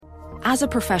As a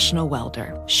professional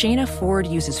welder, Shayna Ford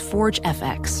uses Forge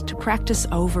FX to practice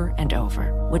over and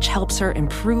over, which helps her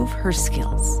improve her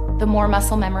skills. The more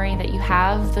muscle memory that you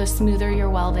have, the smoother your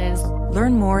weld is.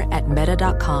 Learn more at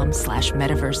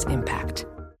meta.com/metaverseimpact.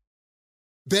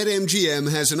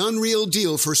 BetMGM has an unreal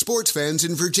deal for sports fans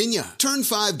in Virginia. Turn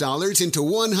 $5 into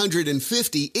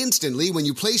 $150 instantly when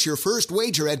you place your first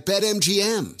wager at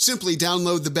BetMGM. Simply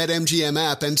download the BetMGM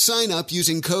app and sign up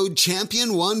using code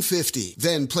CHAMPION150.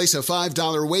 Then place a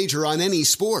 $5 wager on any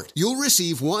sport. You'll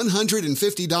receive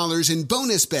 $150 in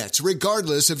bonus bets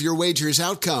regardless of your wager's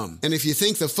outcome. And if you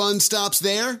think the fun stops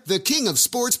there, the King of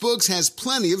Sportsbooks has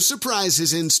plenty of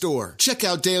surprises in store. Check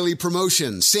out daily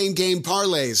promotions, same-game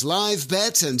parlays, live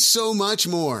bets, and so much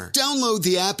more. Download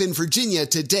the app in Virginia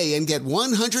today and get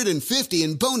 $150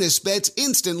 in bonus bets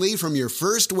instantly from your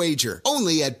first wager.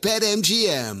 Only at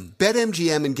BetMGM.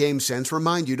 BetMGM and GameSense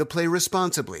remind you to play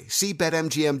responsibly. See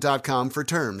BetMGM.com for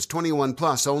terms. 21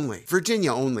 plus only.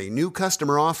 Virginia only. New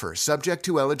customer offer. Subject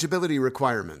to eligibility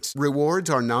requirements.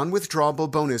 Rewards are non-withdrawable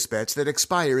bonus bets that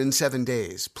expire in 7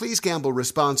 days. Please gamble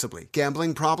responsibly.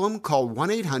 Gambling problem? Call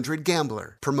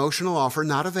 1-800-GAMBLER. Promotional offer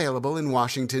not available in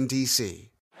Washington, D.C.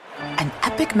 An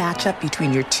epic matchup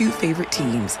between your two favorite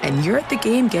teams, and you're at the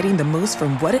game getting the most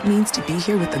from what it means to be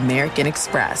here with American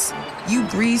Express. You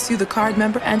breeze through the card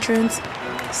member entrance,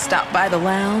 stop by the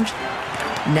lounge.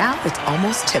 Now it's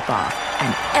almost tip-off,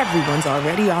 and everyone's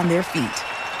already on their feet.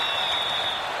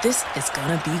 This is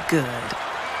gonna be good.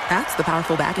 That's the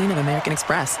powerful backing of American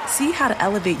Express. See how to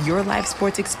elevate your live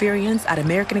sports experience at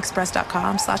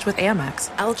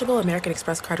americanexpress.com/withAmex. Eligible American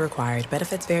Express card required.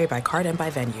 Benefits vary by card and by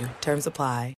venue. Terms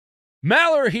apply.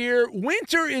 Maller here.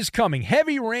 Winter is coming.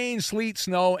 Heavy rain, sleet,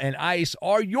 snow, and ice.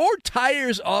 Are your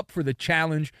tires up for the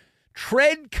challenge?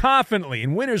 Tread confidently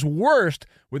in winter's worst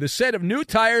with a set of new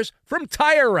tires from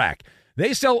Tire Rack.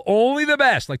 They sell only the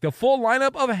best, like the full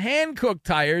lineup of hand-cooked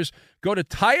tires. Go to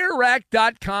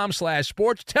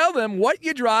TireRack.com/sports. Tell them what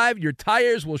you drive. Your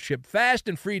tires will ship fast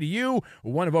and free to you.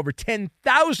 One of over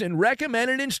 10,000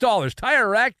 recommended installers.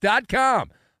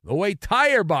 TireRack.com. The way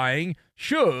tire buying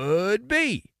should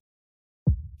be.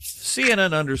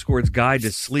 CNN_'s Guide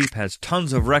to Sleep has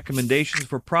tons of recommendations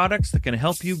for products that can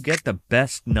help you get the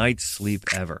best night's sleep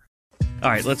ever. All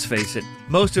right, let's face it,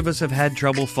 most of us have had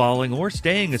trouble falling or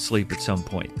staying asleep at some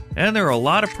point, and there are a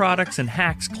lot of products and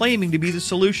hacks claiming to be the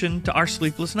solution to our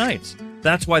sleepless nights.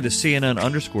 That's why the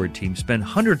CNN_ team spend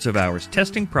hundreds of hours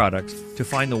testing products to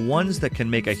find the ones that can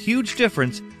make a huge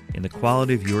difference in the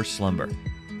quality of your slumber.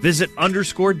 Visit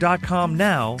underscore.com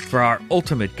now for our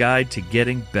ultimate guide to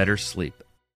getting better sleep.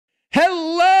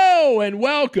 Hello and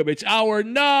welcome. It's hour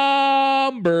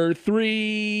number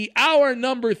three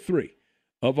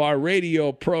of our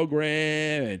radio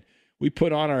program. And we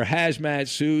put on our hazmat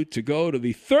suit to go to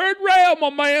the third rail, my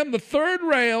man, the third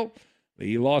rail.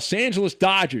 The Los Angeles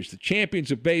Dodgers, the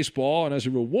champions of baseball. And as a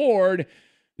reward,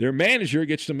 their manager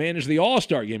gets to manage the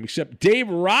All-Star game. Except Dave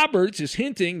Roberts is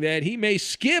hinting that he may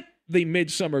skip the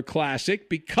Midsummer Classic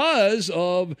because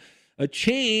of a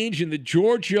change in the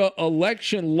Georgia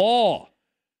election law.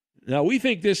 Now, we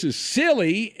think this is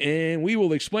silly, and we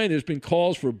will explain. There's been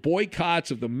calls for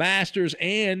boycotts of the Masters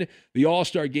and the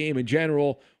All-Star game in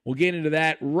general. We'll get into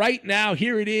that right now.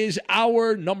 Here it is,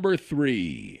 hour number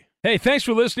 3. Hey, thanks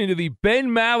for listening to the Ben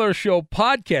Maller Show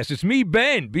podcast. It's me,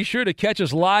 Ben. Be sure to catch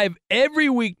us live every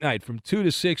weeknight from 2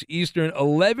 to 6 Eastern,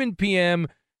 11 p.m.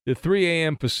 to 3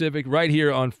 a.m. Pacific, right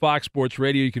here on Fox Sports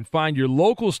Radio. You can find your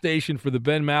local station for the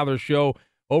Ben Maller Show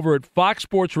over at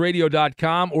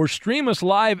foxsportsradio.com or stream us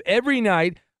live every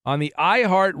night on the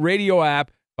iHeartRadio app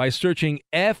by searching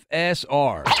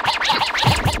FSR. Now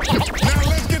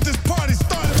let's get this party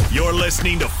started. You're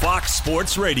listening to Fox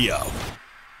Sports Radio.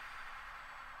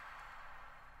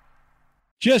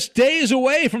 Just days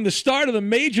away from the start of the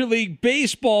Major League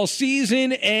Baseball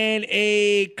season and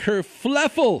a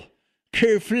kerfluffle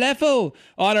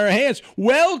on our hands.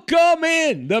 Welcome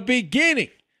in the beginning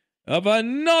of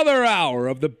another hour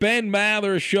of the Ben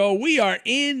Maller Show. We are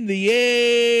in the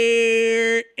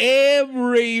air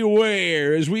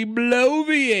everywhere as we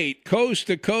bloviate coast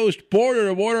to coast, border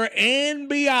to border, and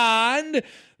beyond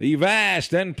the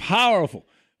vast and powerful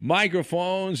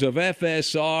microphones of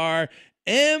FSR,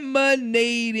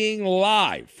 emanating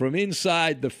live from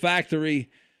inside the factory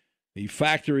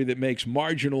that makes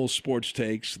marginal sports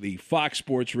takes, the Fox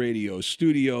Sports Radio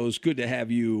studios. Good to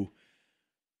have you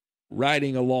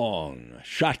riding along.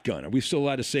 Shotgun. Are we still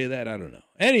allowed to say that? I don't know.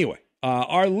 Anyway,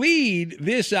 our lead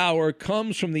this hour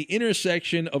comes from the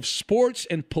intersection of sports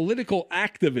and political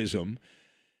activism.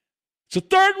 It's a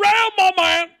third round,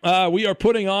 my man. We are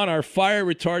putting on our fire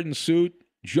retardant suit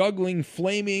juggling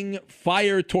flaming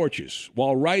fire torches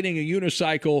while riding a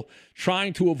unicycle,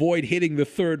 trying to avoid hitting the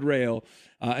third rail,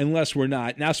 unless we're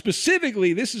not. Now,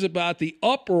 specifically, this is about the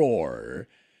uproar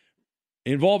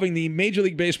involving the Major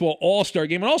League Baseball All-Star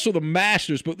Game and also the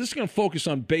Masters, but this is going to focus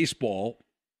on baseball.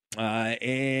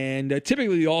 And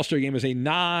typically the All-Star Game is a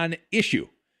non-issue.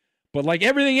 But like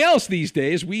everything else these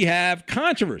days, we have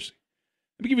controversy.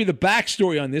 Let me give you the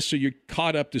backstory on this so you're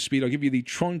caught up to speed. I'll give you the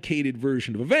truncated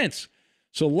version of events.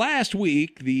 So last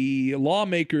week, the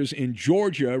lawmakers in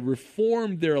Georgia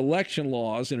reformed their election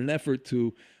laws in an effort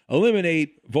to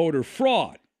eliminate voter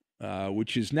fraud,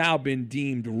 which has now been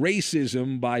deemed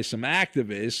racism by some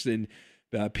activists. And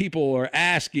people are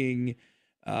asking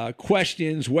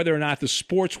questions whether or not the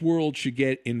sports world should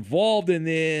get involved in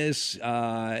this.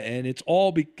 And it's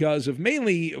all because of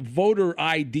mainly voter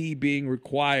ID being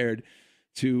required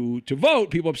to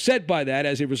vote. People upset by that.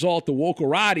 As a result, the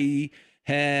Wokarati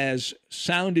has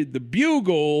sounded the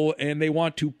bugle, and they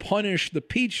want to punish the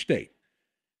Peach State.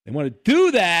 They want to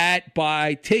do that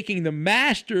by taking the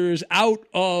Masters out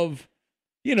of,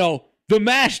 the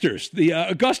Masters, the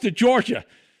Augusta, Georgia.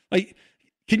 Like,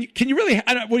 can you really?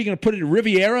 What are you going to put it in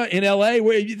Riviera in L.A.?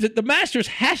 Where the Masters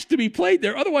has to be played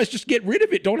there. Otherwise, just get rid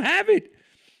of it. Don't have it.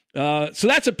 So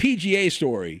that's a PGA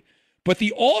story. But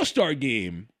the All-Star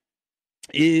Game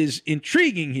is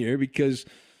intriguing here because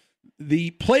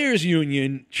the Players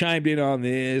Union chimed in on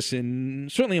this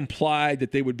and certainly implied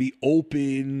that they would be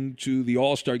open to the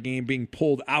All-Star Game being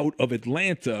pulled out of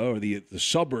Atlanta or the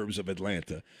suburbs of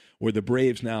Atlanta, where the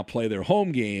Braves now play their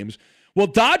home games. Well,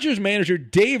 Dodgers manager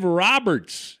Dave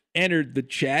Roberts entered the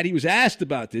chat. He was asked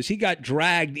about this. He got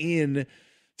dragged in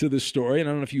to the story, and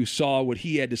I don't know if you saw what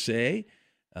he had to say.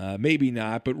 Maybe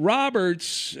not. But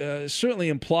Roberts certainly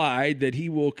implied that he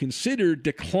will consider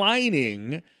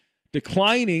declining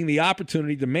the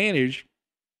opportunity to manage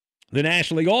the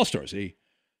National League All-Stars, a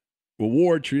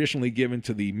award traditionally given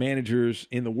to the managers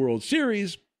in the World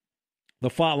Series. The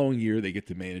following year, they get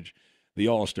to manage the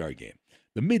All-Star Game,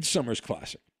 the Midsummer's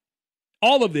Classic.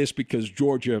 All of this because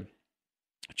Georgia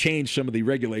changed some of the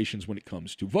regulations when it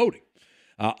comes to voting.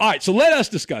 All right, so let us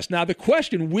discuss. Now, the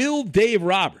question, will Dave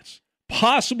Roberts'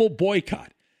 possible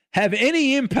boycott have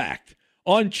any impact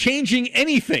on changing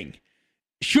anything?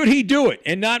 Should he do it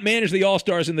and not manage the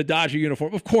All-Stars in the Dodger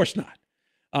uniform? Of course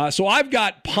not. So I've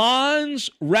got Ponds,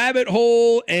 Rabbit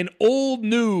Hole, and Old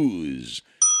News,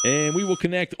 and we will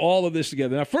connect all of this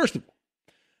together. Now, first of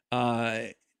all,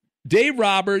 Dave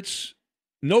Roberts,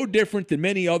 no different than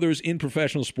many others in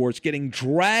professional sports, getting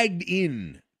dragged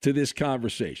in to this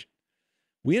conversation.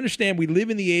 We understand we live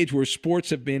in the age where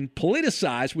sports have been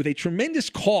politicized with a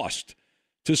tremendous cost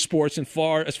to sports as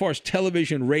far as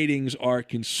television ratings are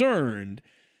concerned,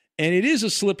 and it is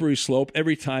a slippery slope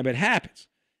every time it happens.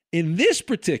 In this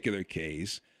particular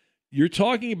case, you're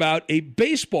talking about a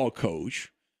baseball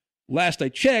coach, last I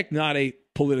checked, not a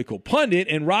political pundit,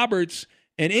 and Roberts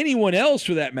and anyone else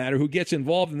for that matter who gets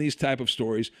involved in these type of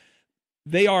stories,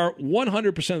 they are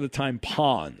 100% of the time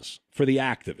pawns for the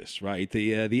activists, right?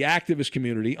 The activist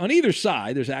community on either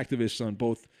side. There's activists on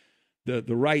both the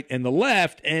right and the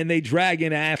left, and they drag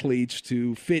in athletes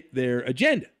to fit their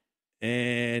agenda.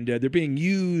 And they're being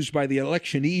used by the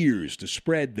electioneers to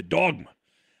spread the dogma.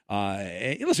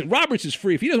 And listen, Roberts is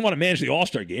free. If he doesn't want to manage the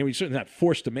All-Star Game, he's certainly not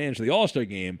forced to manage the All-Star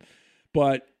Game.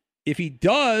 But if he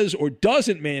does or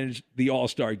doesn't manage the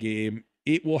All-Star Game,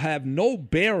 it will have no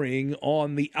bearing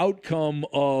on the outcome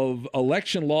of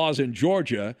election laws in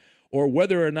Georgia or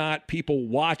whether or not people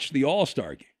watch the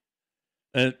All-Star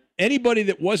Game. Anybody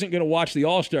that wasn't going to watch the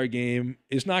All-Star Game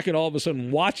is not going to all of a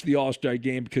sudden watch the All-Star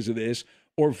Game because of this,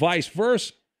 or vice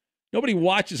versa. Nobody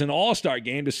watches an All-Star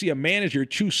Game to see a manager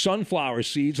chew sunflower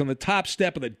seeds on the top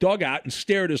step of the dugout and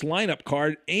stare at his lineup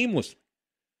card aimlessly.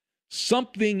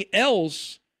 Something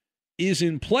else is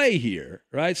in play here,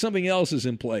 right? Something else is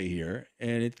in play here,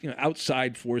 and it's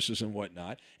outside forces and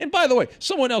whatnot. And by the way,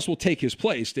 someone else will take his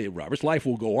place, Dave Roberts. Life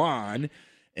will go on.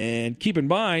 And keep in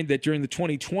mind that during the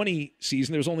 2020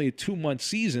 season, there was only a 2-month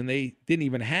season. They didn't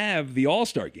even have the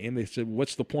All-Star Game. They said,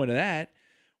 what's the point of that?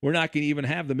 We're not going to even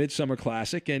have the Midsummer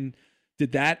Classic. And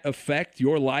did that affect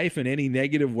your life in any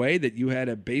negative way that you had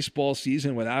a baseball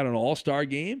season without an All-Star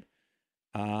Game?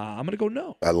 I'm going to go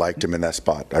no. I liked him in that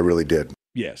spot. I really did.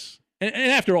 Yes. And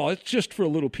after all, it's just for a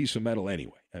little piece of metal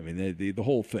anyway. I mean, the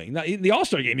whole thing. Now, in the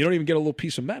All-Star Game, you don't even get a little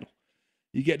piece of metal.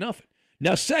 You get nothing.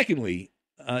 Now, secondly,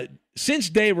 since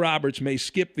Dave Roberts may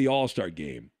skip the All-Star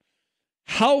Game,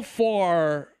 how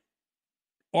far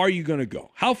are you going to go?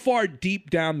 How far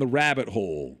deep down the rabbit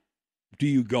hole do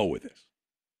you go with this?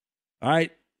 All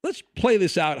right, let's play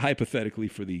this out hypothetically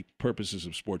for the purposes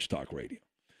of Sports Talk Radio.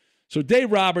 So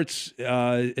Dave Roberts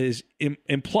is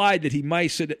implied that he may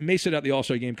sit out the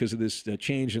All-Star game because of this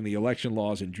change in the election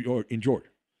laws in Georgia.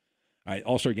 All right,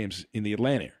 All-Star games in the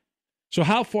Atlanta area. So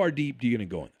how far deep do you going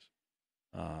to go in this?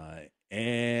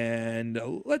 And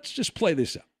let's just play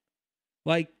this out.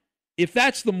 Like, if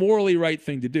that's the morally right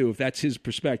thing to do, if that's his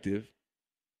perspective,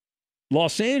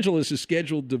 Los Angeles is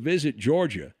scheduled to visit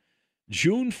Georgia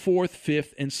June 4th,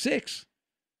 5th, and 6th.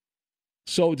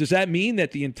 So does that mean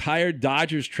that the entire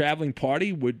Dodgers traveling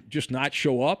party would just not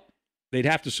show up? They'd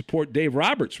have to support Dave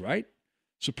Roberts, right?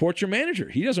 Support your manager.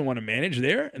 He doesn't want to manage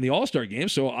there in the All-Star game,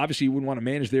 so obviously he wouldn't want to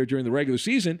manage there during the regular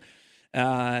season.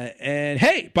 And,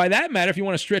 hey, by that matter, if you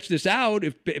want to stretch this out,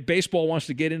 if baseball wants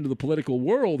to get into the political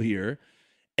world here,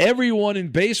 everyone in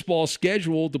baseball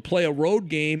scheduled to play a road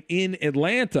game in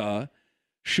Atlanta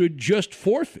should just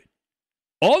forfeit.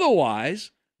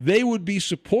 Otherwise, they would be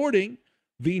supporting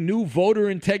the new voter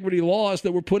integrity laws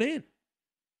that were put in.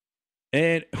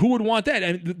 And who would want that?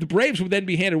 And the Braves would then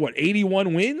be handed,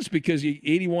 81 wins? Because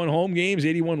 81 home games,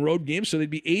 81 road games. So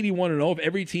they'd be 81-0 if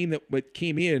every team that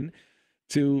came in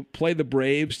to play the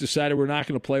Braves decided we're not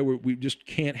going to play. We just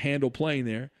can't handle playing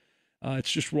there.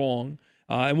 It's just wrong.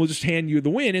 And we'll just hand you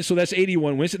the win. And so that's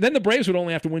 81 wins. And then the Braves would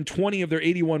only have to win 20 of their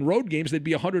 81 road games. They'd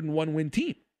be a 101-win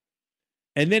team.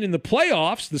 And then in the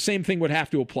playoffs, the same thing would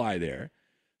have to apply there.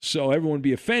 So everyone would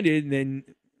be offended, and then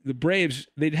the Braves,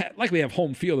 they'd likely have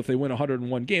home field if they win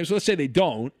 101 games. So let's say they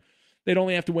don't. They'd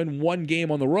only have to win one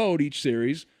game on the road each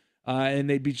series, and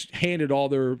they'd be handed all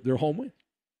their home wins.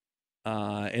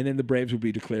 And then the Braves would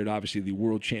be declared, obviously, the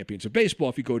world champions of baseball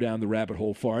if you go down the rabbit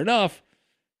hole far enough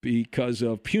because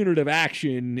of punitive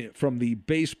action from the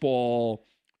baseball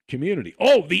community.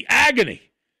 Oh, the agony.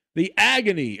 The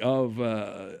agony of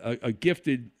a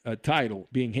gifted title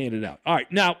being handed out. All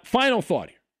right, now, final thought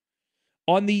here.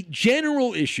 On the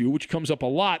general issue, which comes up a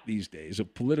lot these days,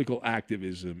 of political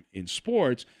activism in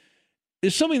sports,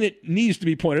 is something that needs to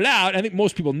be pointed out. I think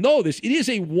most people know this. It is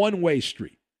a one-way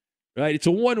street, right? It's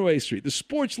a one-way street. The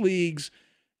sports leagues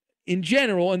in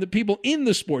general and the people in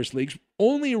the sports leagues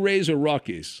only raise a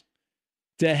ruckus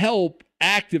to help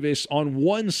activists on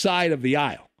one side of the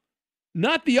aisle,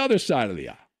 not the other side of the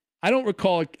aisle. I don't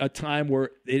recall a time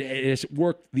where it has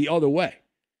worked the other way.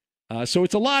 So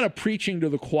it's a lot of preaching to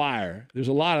the choir. There's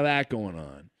a lot of that going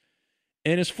on.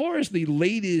 And as far as the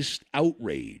latest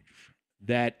outrage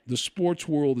that the sports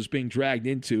world is being dragged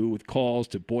into with calls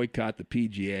to boycott the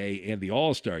PGA and the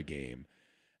All-Star game,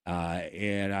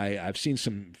 and I've seen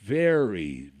some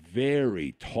very,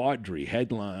 very tawdry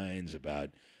headlines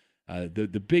about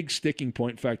the big sticking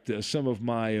point. In fact, some of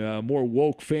my more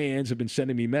woke fans have been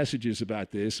sending me messages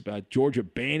about this, about Georgia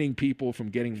banning people from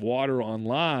getting water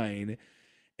online.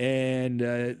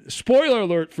 And spoiler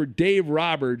alert for Dave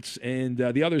Roberts and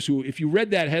the others who, if you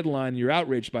read that headline, you're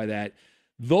outraged by that.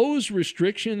 Those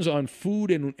restrictions on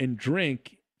food and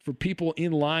drink for people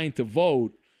in line to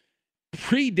vote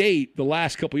predate the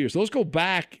last couple of years. Those go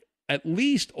back at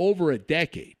least over a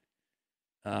decade.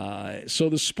 So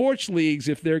the sports leagues,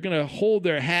 if they're going to hold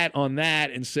their hat on that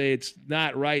and say it's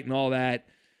not right and all that,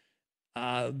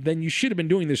 then you should have been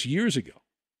doing this years ago.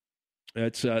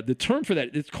 It's the term for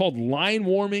that. It's called line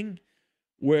warming,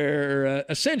 where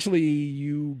essentially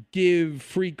you give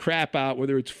free crap out,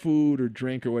 whether it's food or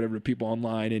drink or whatever, to people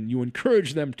online, and you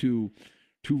encourage them to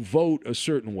vote a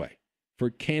certain way for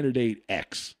candidate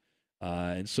X.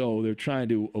 And so they're trying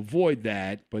to avoid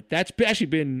that, but that's actually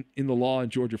been in the law in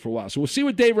Georgia for a while. So we'll see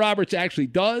what Dave Roberts actually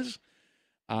does.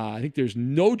 I think there's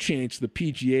no chance the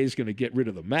PGA is going to get rid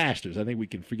of the Masters. I think we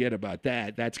can forget about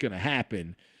that. That's going to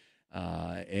happen.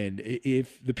 And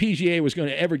if the PGA was going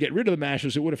to ever get rid of the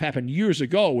Masters, it would have happened years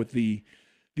ago with the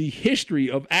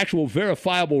history of actual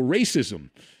verifiable racism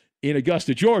in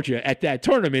Augusta, Georgia at that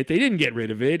tournament. They didn't get rid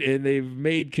of it, and they've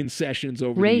made concessions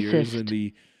over the years, and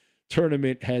the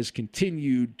tournament has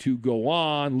continued to go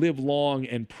on, live long,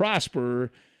 and prosper,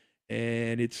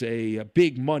 and it's a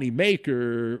big money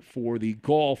maker for the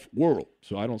golf world.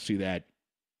 So I don't see that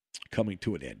coming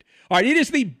to an end. All right, it is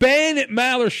the Ben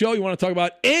Maller Show. You want to talk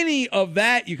about any of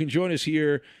that, you can join us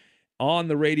here on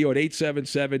the radio at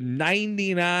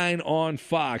 877-99 on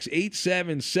Fox,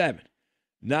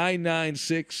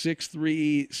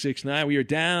 877-996-6369. We are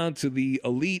down to the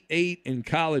Elite Eight in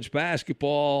college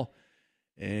basketball,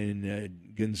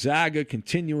 and Gonzaga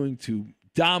continuing to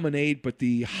dominate, but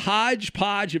the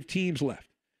hodgepodge of teams left.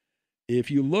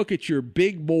 If you look at your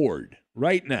big board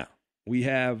right now, we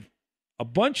have a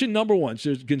bunch of number ones.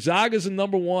 There's Gonzaga's the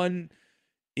number one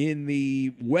in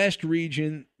the West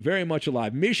region, very much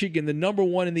alive. Michigan, the number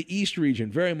one in the East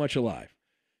region, very much alive.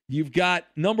 You've got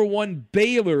number one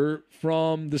Baylor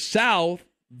from the South,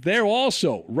 they're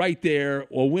also right there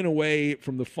or win away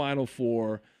from the Final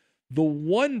Four. The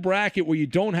one bracket where you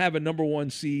don't have a number one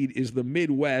seed is the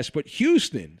Midwest, but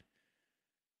Houston,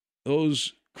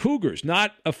 those Cougars,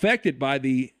 not affected by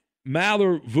the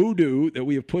Maller voodoo that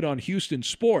we have put on Houston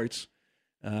sports,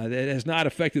 that has not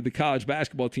affected the college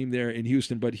basketball team there in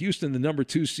Houston, but Houston, the number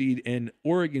 2 seed, and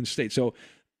Oregon State. So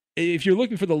if you're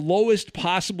looking for the lowest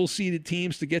possible seeded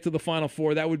teams to get to the Final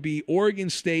Four, that would be Oregon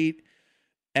State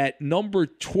at number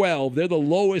 12. They're the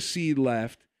lowest seed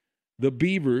left. The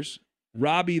Beavers,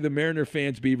 Robbie, the Mariner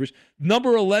fans, Beavers.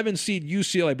 Number 11 seed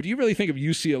UCLA. But do you really think of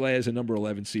UCLA as a number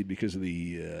 11 seed because of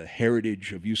the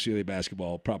heritage of UCLA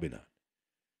basketball? Probably not.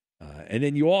 And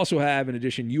then you also have, in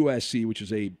addition, USC, which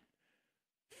is a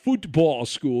football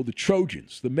school, the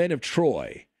Trojans, the men of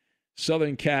Troy.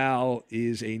 Southern Cal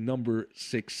is a number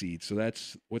 6 seed. So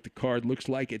that's what the card looks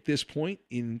like at this point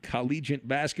in collegiate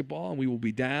basketball. And we will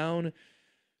be down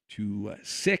to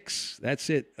 6. That's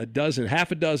it.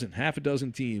 Half a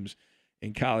dozen teams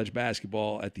in college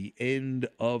basketball at the end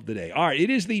of the day. All right, it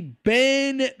is the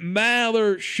Ben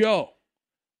Maller Show.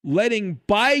 Letting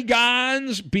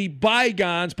bygones be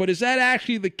bygones, but is that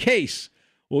actually the case?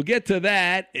 We'll get to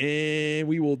that, and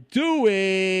we will do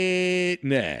it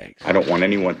next. I don't want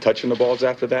anyone touching the balls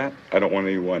after that. I don't want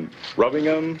anyone rubbing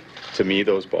them. To me,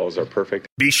 those balls are perfect.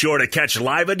 Be sure to catch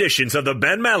live editions of the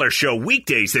Ben Maller Show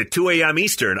weekdays at 2 a.m.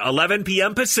 Eastern, 11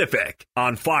 p.m. Pacific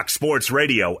on Fox Sports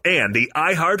Radio and the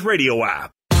iHeartRadio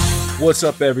app. What's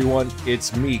up, everyone?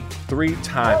 It's me,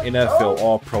 3-time NFL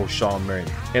All-Pro Sean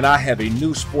Merriman, and I have a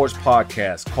new sports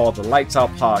podcast called the Lights Out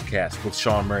Podcast with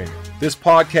Sean Merriman. This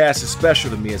podcast is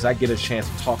special to me as I get a chance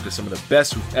to talk to some of the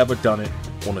best who've ever done it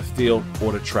on the field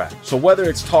or the track. So whether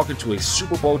it's talking to a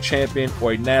Super Bowl champion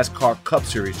or a NASCAR Cup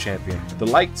Series champion, the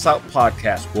Lights Out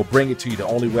Podcast will bring it to you the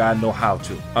only way I know how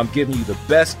to. I'm giving you the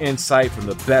best insight from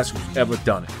the best who've ever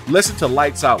done it. Listen to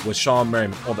Lights Out with Sean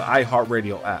Merriman on the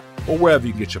iHeartRadio app or wherever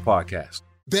you get your podcast.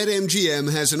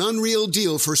 BetMGM has an unreal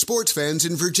deal for sports fans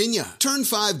in Virginia. Turn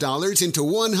 $5 into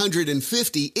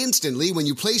 $150 instantly when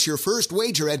you place your first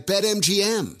wager at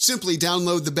BetMGM. Simply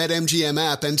download the BetMGM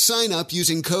app and sign up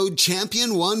using code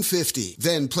Champion150.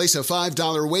 Then place a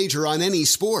 $5 wager on any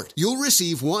sport. You'll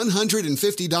receive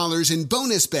 $150 in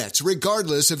bonus bets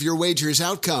regardless of your wager's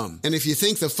outcome. And if you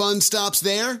think the fun stops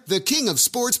there, the King of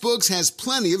Sportsbooks has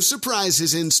plenty of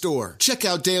surprises in store. Check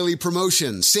out daily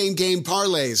promotions, same-game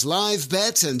parlays, live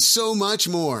bets, and so much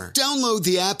more. Download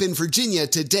the app in Virginia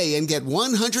today and get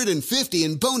 $150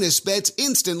 in bonus bets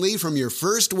instantly from your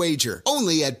first wager.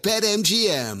 Only at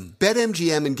BetMGM.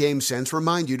 BetMGM and GameSense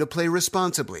remind you to play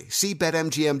responsibly. See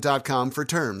BetMGM.com for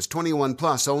terms. 21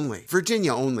 plus only.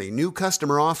 Virginia only. New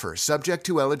customer offer. Subject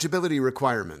to eligibility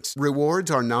requirements.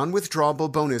 Rewards are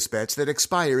non-withdrawable bonus bets that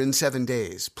expire in 7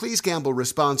 days. Please gamble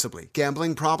responsibly.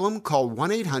 Gambling problem? Call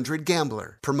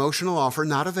 1-800-GAMBLER. Promotional offer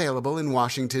not available in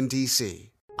Washington, D.C.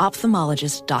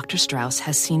 Ophthalmologist Dr. Strauss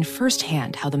has seen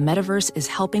firsthand how the metaverse is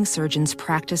helping surgeons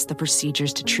practice the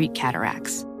procedures to treat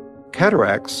cataracts.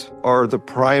 Cataracts are the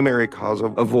primary cause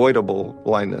of avoidable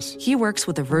blindness. He works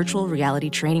with a virtual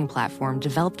reality training platform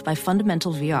developed by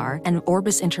Fundamental VR and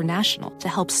Orbis International to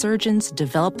help surgeons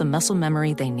develop the muscle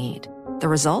memory they need. The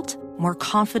result? More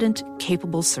confident,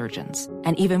 capable surgeons.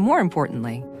 And even more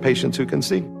importantly, patients who can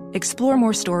see. Explore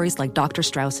more stories like Dr.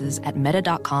 Strauss's at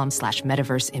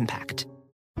meta.com/metaverseimpact.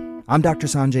 I'm Dr.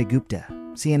 Sanjay Gupta,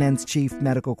 CNN's chief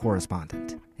medical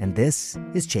correspondent, and this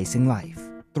is Chasing Life.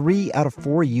 3 out of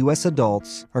 4 U.S.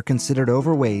 adults are considered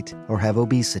overweight or have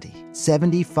obesity.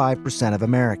 75% of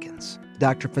Americans.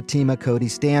 Dr. Fatima Cody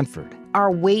Stanford.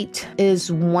 Our weight is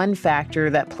one factor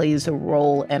that plays a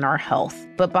role in our health,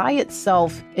 but by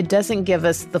itself, it doesn't give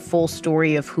us the full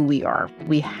story of who we are.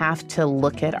 We have to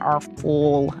look at our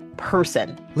full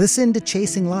person. Listen to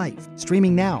Chasing Life,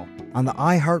 streaming now on the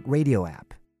iHeartRadio app.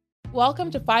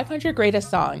 Welcome to 500 Greatest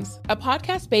Songs, a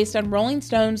podcast based on Rolling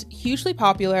Stone's hugely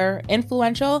popular,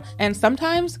 influential, and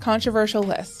sometimes controversial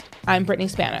list. I'm Brittany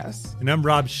Spanos. And I'm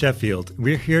Rob Sheffield.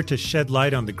 We're here to shed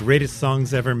light on the greatest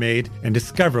songs ever made and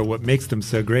discover what makes them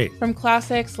so great. From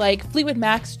classics like Fleetwood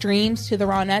Mac's Dreams to the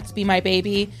Ronettes' Be My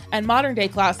Baby, and modern-day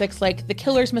classics like The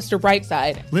Killers' Mr.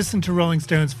 Brightside. Listen to Rolling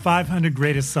Stone's 500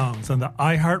 Greatest Songs on the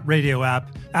iHeartRadio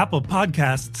app, Apple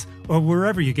Podcasts, or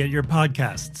wherever you get your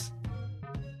podcasts.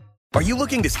 Are you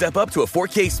looking to step up to a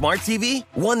 4K smart TV?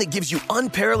 One that gives you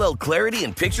unparalleled clarity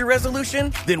and picture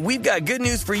resolution? Then we've got good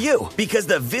news for you, because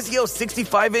the Vizio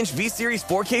 65-inch V-Series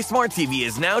 4K smart TV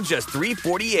is now just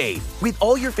 $348. With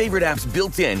all your favorite apps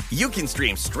built in, you can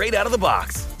stream straight out of the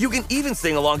box. You can even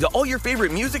sing along to all your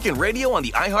favorite music and radio on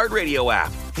the iHeartRadio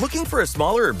app. Looking for a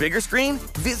smaller or bigger screen?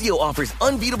 Vizio offers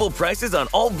unbeatable prices on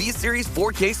all V-Series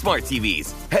 4K smart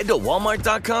TVs. Head to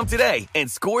Walmart.com today and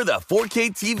score the 4K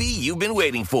TV you've been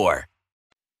waiting for.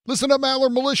 Listen up, Maller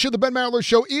Militia. The Ben Maller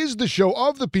Show is the show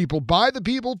of the people, by the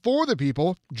people, for the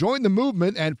people. Join the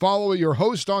movement and follow your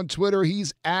host on Twitter.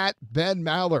 He's at Ben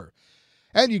Maller.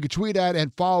 And you can tweet at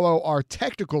and follow our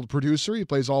technical producer. He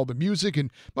plays all the music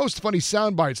and most funny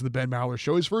sound bites of the Ben Maller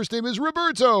Show. His first name is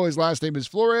Roberto. His last name is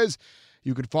Flores.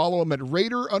 You can follow him at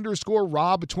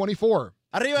Raider_Rob24.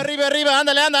 Arriba, arriba, arriba.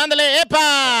 Ándale, ándale,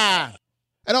 epa!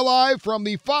 And live from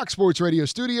the Fox Sports Radio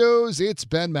studios, it's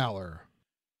Ben Maller.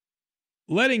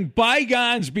 Letting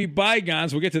bygones be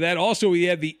bygones. We'll get to that. Also, we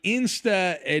have the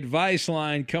Insta advice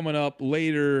line coming up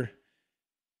later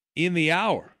in the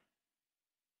hour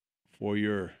for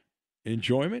your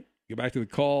enjoyment. Get back to the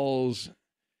calls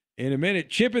in a minute.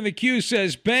 Chip in the queue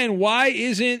says, Ben, why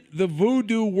isn't the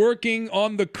voodoo working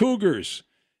on the Cougars?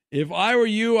 If I were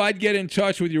you, I'd get in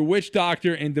touch with your witch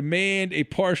doctor and demand a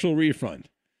partial refund.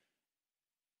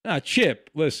 Now, Chip,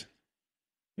 listen.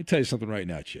 Let me tell you something right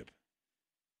now, Chip.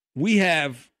 We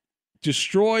have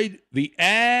destroyed the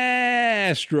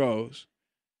Astros,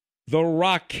 the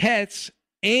Rockettes,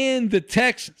 and the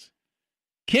Texans.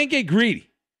 Can't get greedy.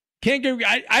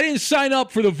 I didn't sign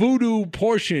up for the voodoo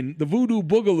portion, the voodoo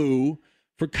boogaloo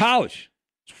for college.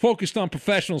 It's focused on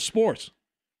professional sports.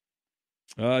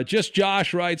 Just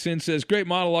Josh writes in, says, great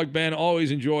monologue, Ben.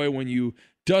 Always enjoy when you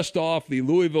dust off the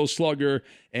Louisville Slugger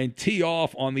and tee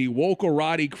off on the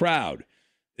Wokarati crowd.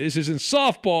 This isn't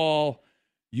softball,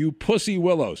 you pussy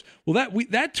willows. Well,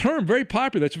 that term, very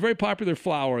popular. That's a very popular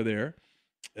flower there.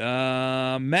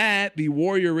 Matt, the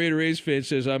Warrior Raider A's fan,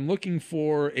 says, I'm looking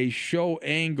for a show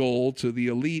angle to the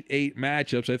Elite Eight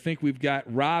matchups. I think we've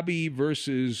got Robbie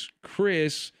versus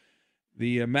Chris,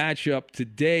 the matchup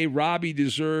today. Robbie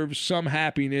deserves some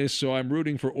happiness, so I'm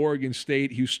rooting for Oregon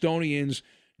State. Houstonians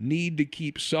need to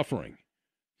keep suffering.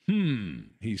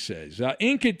 He says.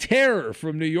 Inca Terror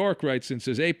from New York writes and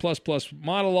says, A++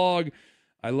 monologue.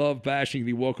 I love bashing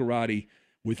the Wokarati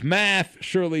with math.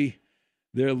 Surely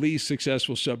their least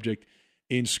successful subject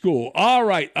in school. All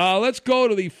right, let's go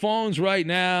to the phones right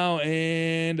now,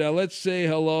 and let's say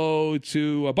hello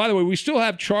to, by the way, we still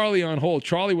have Charlie on hold.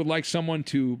 Charlie would like someone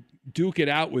to duke it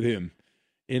out with him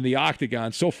in the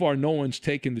octagon. So far, no one's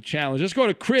taken the challenge. Let's go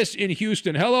to Chris in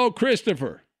Houston. Hello,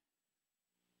 Christopher.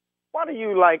 Why do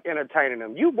you like entertaining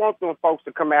them? You want them folks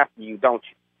to come after you, don't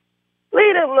you?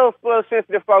 Leave them little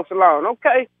sensitive folks alone,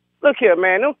 okay? Look here,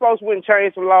 man. Them folks wouldn't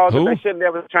change some laws that they should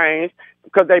never change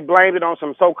because they blamed it on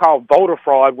some so-called voter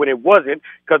fraud when it wasn't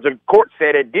because the court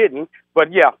said it didn't.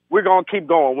 But, yeah, we're going to keep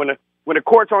going. When the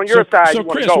court's on your side, you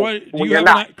want to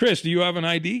go. Chris, do you have an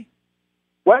ID?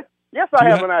 What? Yes, I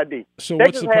have an ID. So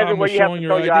what's the problem with showing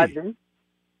your ID?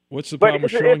 What's the problem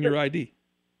with showing your ID?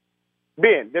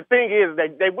 Ben, the thing is,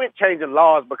 they went changing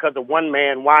laws because of one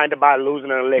man whined about losing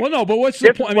an election. Well, no, but what's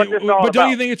the point? But don't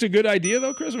you think it's a good idea,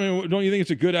 though, Chris? I mean, don't you think it's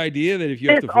a good idea that if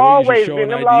you have to vote, you should show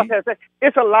an ID?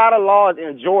 It's a lot of laws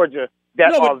in Georgia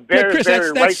that are very, Chris,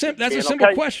 very racist. That's a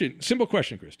simple question. Simple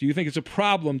question, Chris. Do you think it's a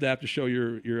problem to have to show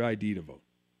your ID to vote?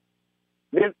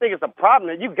 I didn't think it's a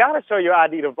problem. You got to show your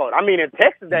ID to vote. I mean, in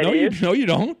Texas, No, you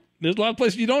don't. There's a lot of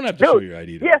places you don't have to show your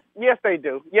ID to vote. Yes, they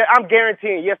do. Yeah, I'm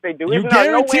guaranteeing. Yes, they do. You're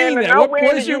guaranteeing that.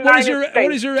 What is your evidence,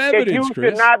 Chris? That you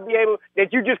should not be able.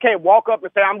 That you just can't walk up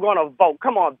and say, "I'm going to vote."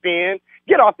 Come on, Ben.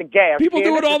 Get off the gas. People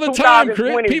do it all the time,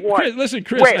 Chris. Listen,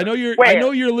 Chris. I know you're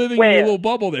living in your little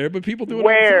bubble there, but people do it all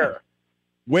the time.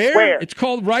 Where? It's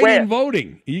called write-in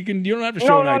voting. You don't have to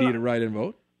show an ID to write in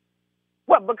vote.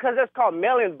 What? Because that's called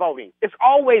mail-in voting. It's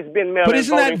always been mail-in voting. But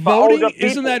isn't that voting?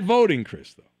 Isn't that voting,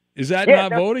 Chris? Though. Is that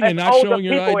not voting and not showing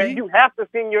your ID? And you have to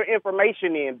send your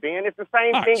information in, Ben. It's the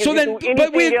same thing as you do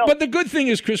anything else. But the good thing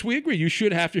is, Chris, we agree. You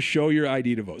should have to show your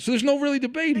ID to vote. So there's no really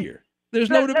debate here. There's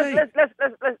no debate.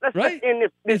 Let's end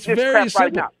this very crap simple.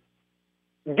 right now.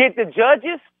 Did the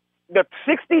judges, the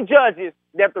 60 judges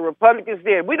that the Republicans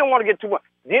did, we don't want to get too much.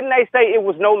 Didn't they say it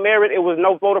was no merit, it was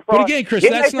no voter fraud? But again, Chris,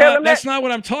 that's not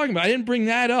what I'm talking about. I didn't bring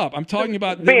that up. I'm talking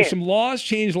about there were some laws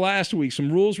changed last week.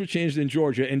 Some rules were changed in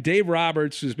Georgia, and Dave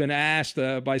Roberts has been asked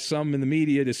by some in the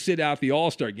media to sit out the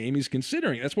All-Star game. He's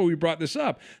considering it. That's why we brought this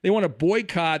up. They want to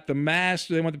boycott the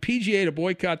Masters. They want the PGA to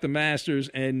boycott the Masters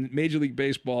and Major League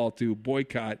Baseball to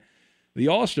boycott the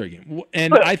All-Star game.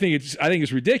 And I think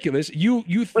it's ridiculous.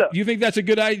 You think that's a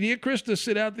good idea, Chris, to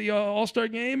sit out the All-Star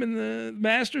game and the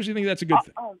Masters? You think that's a good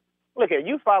thing? Look here,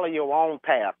 you follow your own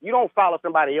path. You don't follow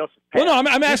somebody else's path. Well, no,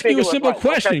 I'm asking you a simple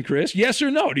question, Chris. Yes or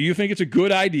no? Do you think it's a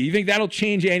good idea? You think that'll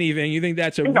change anything? You think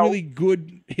that's a really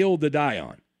good hill to die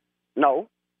on? No.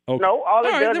 Okay. No, all it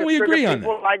right, does then is we agree trigger on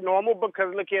people that. like normal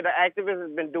because, look here, the activists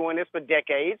have been doing this for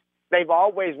decades. They've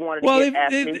always wanted to get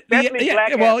athletes, especially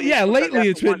black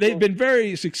athletes. Lately they've been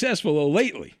very successful.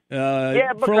 Lately,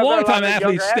 for a long time,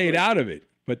 athletes stayed out of it,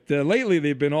 but lately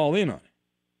they've been all in on it.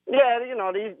 Yeah, you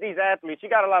know, these athletes, you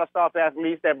got a lot of soft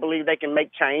athletes that believe they can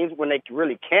make change when they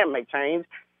really can't make change.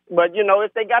 But, you know,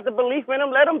 if they got the belief in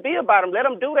them, let them be about them. Let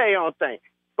them do their own thing.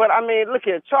 But, I mean, look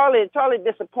here, Charlie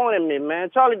disappointed me, man.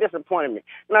 Charlie disappointed me.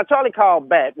 Now, Charlie called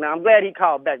back. Now, I'm glad he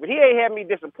called back. But he ain't had me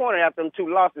disappointed after them 2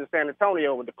 losses in San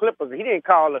Antonio with the Clippers. He didn't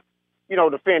call to,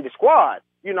 defend the squad.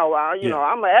 I'm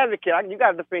an advocate. You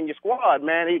got to defend your squad,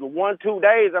 man. Either 1-2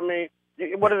 days. I mean,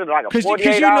 what is it, like a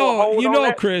 48-hour hold on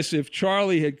that? Chris, if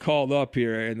Charlie had called up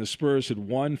here and the Spurs had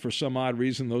won for some odd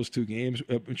reason those 2 games,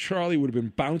 Charlie would have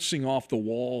been bouncing off the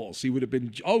walls. He would have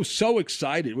been, so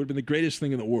excited. It would have been the greatest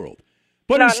thing in the world.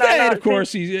 But instead, of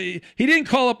course, he didn't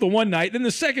call up the one night. Then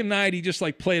the second night, he just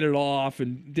played it off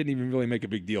and didn't even really make a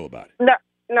big deal about it.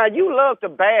 Now you love to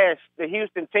bash the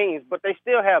Houston teams, but they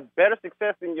still have better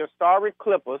success than your sorry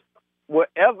Clippers will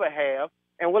ever have.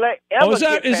 And will they ever is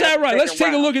that right? Let's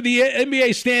take a look at the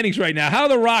NBA standings right now. How are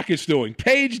the Rockets doing?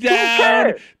 Page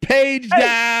down, page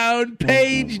down,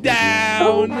 page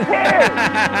down.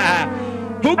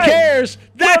 Who cares?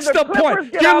 That's the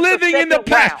point. You're living in the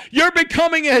past. You're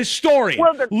becoming a historian.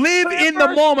 Live in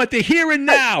the moment, the here and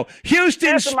now.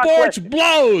 Houston sports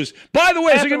blows. By the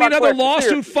way, is there going to be another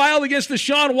lawsuit filed against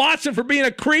Deshaun Watson for being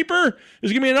a creeper? Is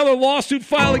there going to be another lawsuit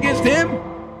filed against him?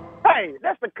 Hey,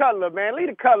 that's the cuddler, man. Leave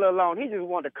the cuddler alone. He just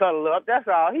wanted to cuddle up. That's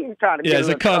all. He's trying to get he's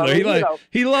a cuddler.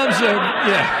 He loves him.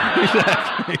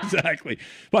 Yeah, exactly.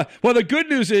 But the good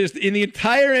news is in the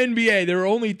entire NBA, there are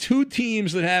only 2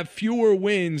 teams that have fewer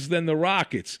wins than the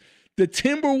Rockets. The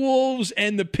Timberwolves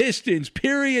and the Pistons,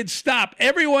 period, stop.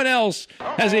 Everyone else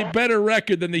has a better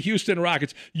record than the Houston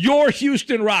Rockets. Your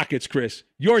Houston Rockets, Chris,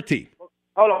 your team.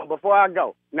 Hold on, before I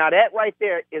go. Now, that right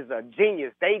there is a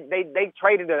genius. They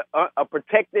traded a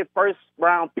protected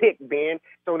first-round pick, Ben,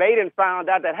 so they didn't find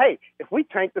out that, hey, if we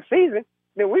tank the season,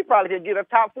 then we probably could get a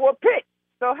top 4 pick.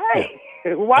 So, hey,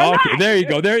 why not? Okay, there you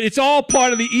go. It's all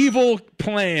part of the evil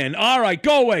plan. All right,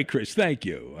 go away, Chris. Thank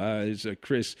you. There's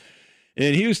Chris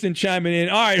in Houston chiming in.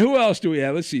 All right, who else do we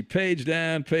have? Let's see. Page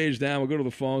down. We'll go to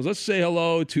the phones. Let's say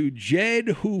hello to Jed,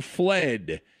 who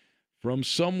fled from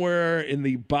somewhere in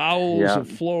the bowels of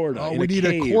Florida. Oh, we need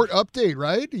a court update,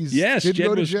 right? Yes, didn't Jed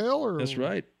go to jail? Or? That's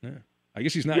right. Yeah. I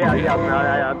guess he's not.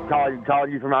 I'm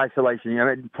calling you from isolation.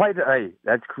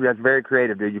 That's very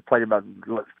creative, dude. You played about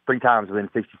 3 times within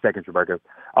 60 seconds, Roberto.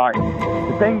 All right.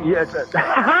 The thing,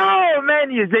 oh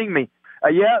man, you zing me.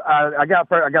 I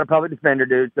got a public defender,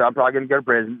 dude. So I'm probably gonna go to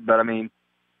prison. But I mean,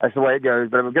 that's the way it goes.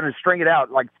 But I'm gonna string it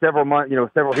out like several months,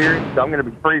 several hearings. So I'm gonna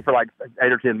be free for like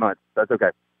 8 or 10 months. That's okay.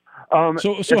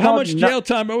 So how much jail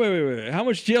time? Wait. How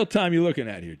much jail time are you looking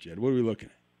at here, Jed? What are we looking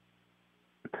at?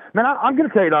 Man, I'm going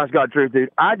to tell you the honest God truth, dude.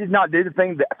 I did not do the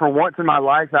thing that for once in my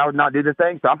life. I would not do the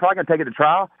thing, so I'm probably going to take it to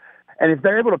trial. And if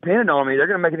they're able to pin it on me, they're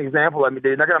going to make an example of me,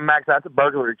 dude. They're going to max out the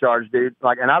burglary charge, dude.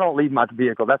 And I don't leave my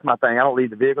vehicle. That's my thing. I don't leave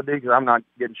the vehicle, dude, because I'm not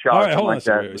getting shot. All right, hold on.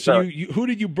 That. So who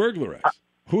did you burglarize?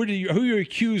 Who are you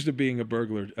accused of being a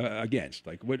burglar against?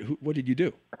 Like, what did you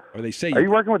do? Or they say Are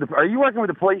you working with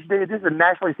the police, dude? This is a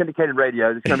nationally syndicated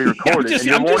radio. It's going to be recorded.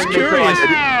 I'm just curious.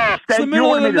 It's the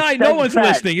middle of the night. No one's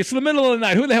listening. It's the middle of the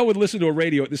night. Who the hell would listen to a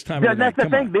radio at this time of the night? That's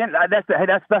the thing, Ben. That's going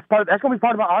to be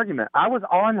part of my argument. I was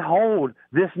on hold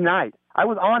this night.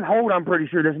 I'm pretty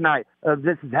sure, this night.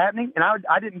 This is happening, and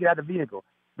I didn't get out of the vehicle.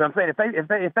 But I'm saying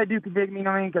if they do convict me,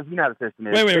 because you know how the system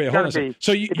is. Wait, hold on a second.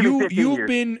 So you've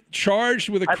been charged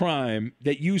with a crime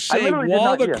that you say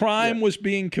while the crime was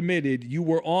being committed, you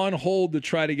were on hold to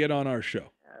try to get on our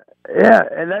show. Yeah,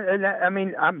 and I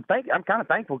mean, I'm kind of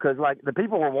thankful because the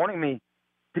people were wanting me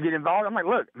to get involved. I'm like,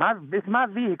 look, it's my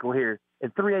vehicle here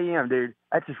at 3 a.m., dude.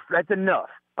 That's enough.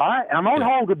 All right, and I'm on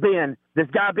hold with this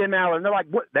guy Ben Maller, and they're like,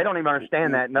 "What?" They don't even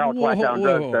understand that, and they're all flat out on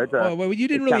drugs. Well, you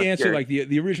didn't really answer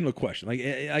the original question,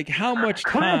 like how much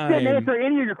time. Chris didn't answer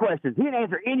any of your questions. He didn't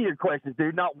answer any of your questions,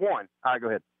 dude. Not one. All right, go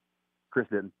ahead. Chris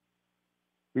didn't.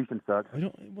 Houston sucks.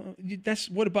 That's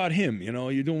what about him?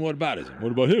 You're doing what about him?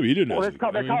 What about him? He didn't. Well,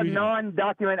 they're called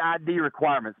non-document ID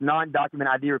requirements. Non-document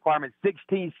ID requirements.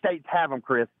 16 states have them,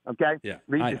 Chris. Okay. Yeah.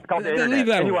 Leave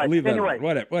that alone.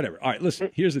 Whatever. All right.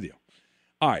 Listen. Here's the deal.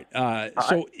 All right.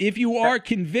 So if you are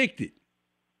convicted,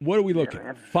 what are we looking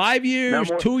at? 5 years,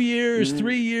 2 years,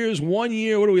 3 years, 1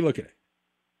 year? What are we looking at?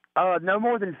 No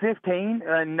more than 15,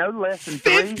 no less than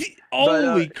 3.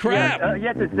 Holy crap! It's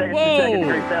a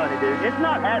second-degree felony, dude. It's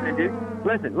not happening, dude.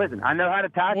 Listen. I know how to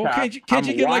tie. Can't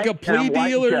you get like a plea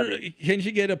deal, or can't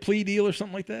you get a plea deal or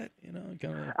something like that?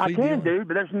 I can, dude,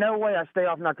 but there's no way I stay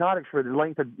off narcotics for the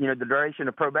length of, the duration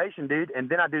of probation, dude, and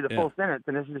then I do the full sentence,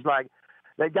 and it's just like,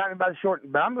 they got me by the short,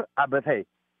 but hey,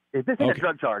 if this ain't a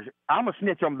drug charge, I'm going to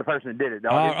snitch on the person that did it,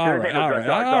 dog. All right.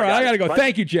 I got to go.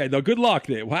 Thank you, Jed, though. Good luck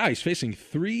there. Wow, he's facing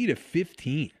 3 to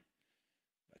 15.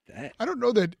 I don't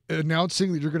know that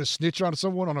announcing that you're going to snitch on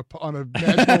someone on a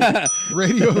national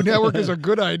radio network is a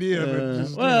good idea. But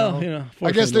just,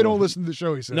 I guess they don't listen to the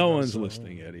show. He said no one's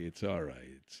listening, Eddie. It's all right.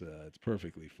 It's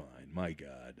perfectly fine. My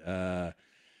God.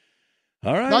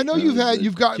 All right. I know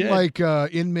you've gotten like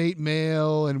inmate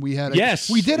mail, and we had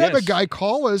we did have a guy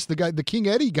call us. The King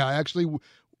Eddie guy actually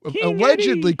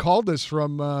allegedly called us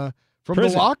from the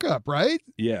lockup, right?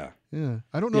 Yeah. Yeah,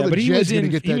 I don't know that Jed's going to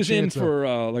get that chance. He was in for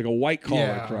like a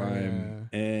white-collar crime,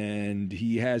 and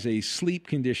he has a sleep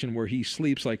condition where he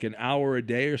sleeps like an hour a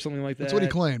day or something like that. That's what he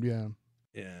claimed, yeah.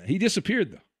 Yeah, he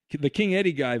disappeared, though. The King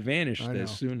Eddie guy vanished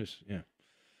as soon as,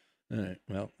 All right,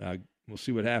 well, we'll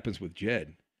see what happens with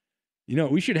Jed.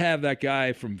 We should have that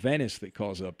guy from Venice that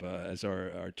calls up as our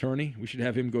attorney. We should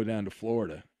have him go down to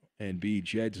Florida and be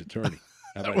Jed's attorney.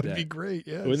 How about that? That would be great,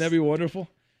 yes. Wouldn't that be wonderful?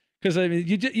 Because, I mean,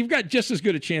 you've got just as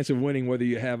good a chance of winning whether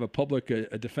you have a public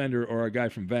a defender or a guy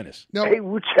from Venice. No. Hey,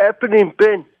 what's happening,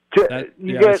 Ben?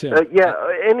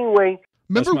 Anyway.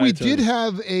 Remember, we did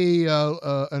have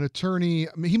an attorney.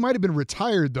 I mean, he might have been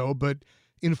retired, though, but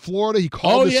in Florida, he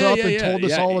called us up and told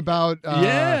us all about.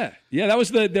 That was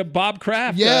the Bob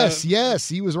Kraft. Yes,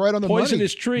 he was right on the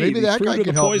poisonous money. Tree. Maybe that guy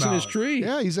could help poisonous tree.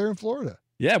 Yeah, he's there in Florida.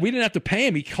 Yeah, we didn't have to pay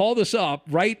him. He called us up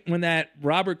right when that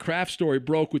Robert Kraft story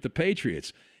broke with the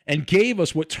Patriots and gave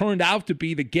us what turned out to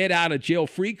be the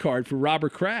get-out-of-jail-free card for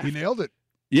Robert Kraft. He nailed it.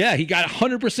 Yeah, he got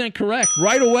 100% correct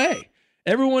right away.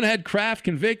 Everyone had Kraft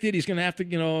convicted. He's going to have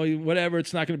to, whatever.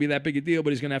 It's not going to be that big a deal, but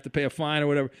he's going to have to pay a fine or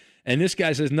whatever. And this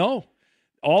guy says, no.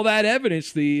 All that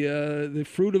evidence, the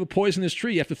fruit of the poisonous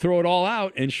tree, you have to throw it all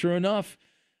out. And sure enough,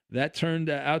 that turned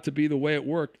out to be the way it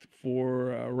worked for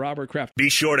Robert Kraft. Be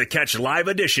sure to catch live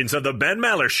editions of the Ben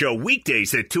Maller Show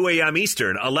weekdays at 2 a.m.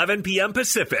 Eastern, 11 p.m.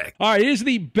 Pacific. All right, here's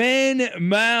the Ben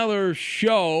Maller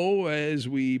Show as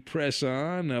we press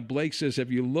on. Blake says, have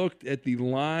you looked at the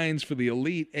lines for the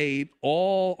Elite Eight?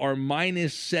 All are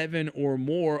 -7 or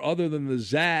more other than the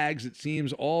Zags. It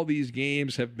seems all these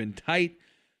games have been tight.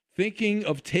 Thinking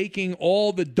of taking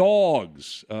all the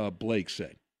dogs, Blake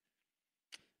said.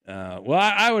 Well,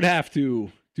 I would have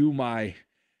to do my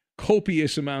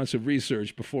copious amounts of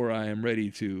research before I am ready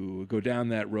to go down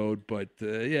that road. But,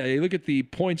 you look at the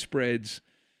point spreads.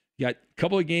 You got a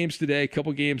couple of games today, a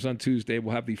couple of games on Tuesday.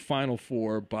 We'll have the Final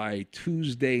Four by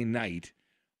Tuesday night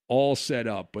all set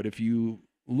up. But if you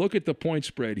look at the point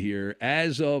spread here,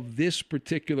 as of this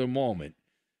particular moment,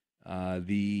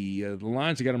 the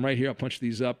lines, I got them right here. I'll punch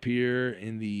these up here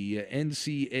in the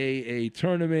NCAA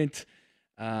tournament.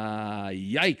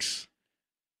 Yikes.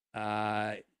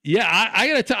 I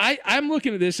gotta tell. I'm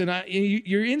looking at this, and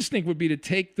your instinct would be to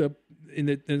take in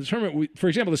the tournament. For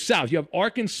example, the South. You have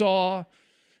Arkansas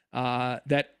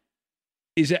that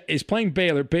is playing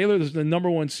Baylor. Baylor is the number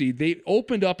 1 seed. They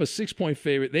opened up a 6-point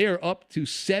favorite. They are up to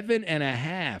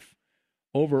 7.5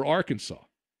 over Arkansas.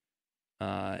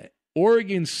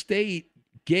 Oregon State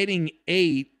getting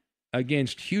 8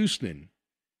 against Houston.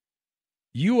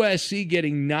 USC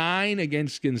getting 9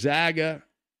 against Gonzaga,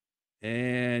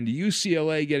 and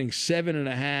UCLA getting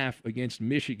 7.5 against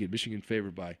Michigan. Michigan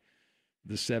favored by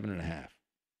the 7.5.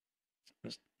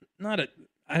 It's not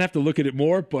I'd have to look at it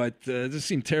more, but it doesn't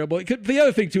seem terrible. The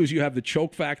other thing too is you have the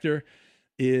choke factor.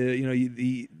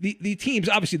 The teams,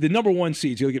 obviously the number 1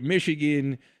 seeds. You look at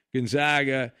Michigan,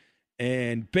 Gonzaga,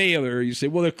 and Baylor. You say,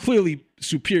 well, they're clearly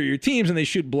superior teams, and they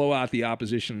should blow out the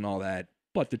opposition and all that.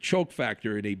 But the choke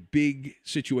factor in a big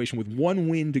situation with 1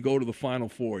 win to go to the Final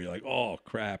Four, you're like, oh,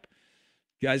 crap.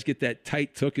 Guys get that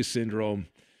tight Tuchus syndrome,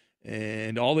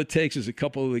 and all it takes is a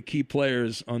couple of the key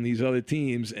players on these other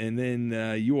teams, and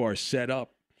then you are set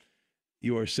up.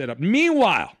 You are set up.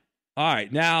 Meanwhile, all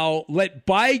right, now let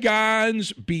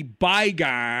bygones be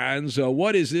bygones.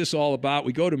 What is this all about?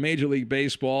 We go to Major League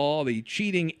Baseball. The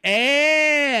cheating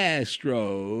Astros,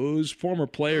 former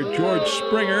player George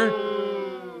Springer,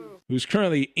 who's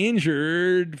currently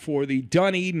injured for the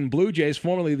Dunedin Blue Jays,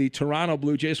 formerly the Toronto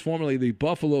Blue Jays, formerly the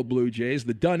Buffalo Blue Jays.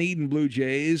 The Dunedin Blue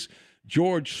Jays,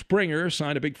 George Springer,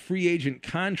 signed a big free agent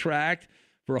contract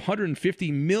for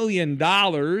 $150 million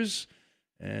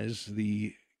as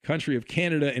the country of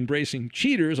Canada embracing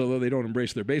cheaters, although they don't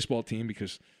embrace their baseball team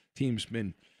because the team's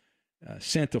been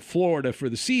sent to Florida for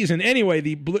the season. Anyway,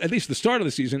 at least the start of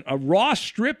the season, Ross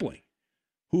Stripling,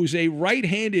 who's a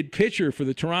right-handed pitcher for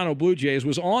the Toronto Blue Jays,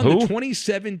 was on the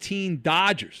 2017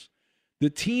 Dodgers. the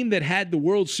team that had the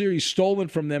World Series stolen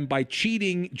from them by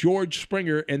cheating George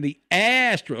Springer and the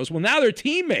Astros. Well, now they're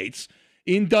teammates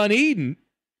in Dunedin,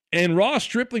 and Ross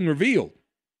Stripling revealed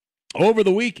over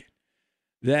the weekend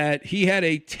that he had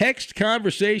a text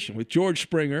conversation with George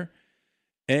Springer,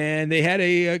 and they had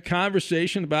a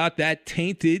conversation about that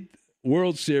tainted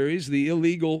World Series, the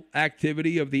illegal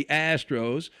activity of the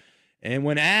Astros. And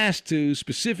when asked to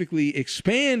specifically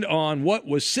expand on what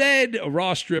was said,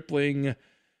 Ross Stripling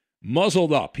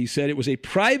muzzled up. He said it was a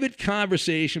private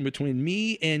conversation between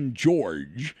me and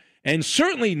George, and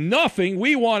certainly nothing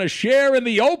we want to share in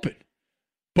the open.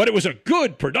 But it was a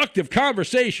good, productive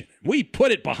conversation. We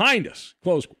put it behind us.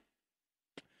 Close quote.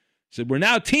 Said, we're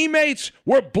now teammates.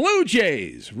 We're Blue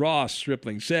Jays, Ross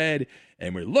Stripling said,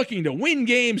 and we're looking to win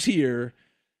games here.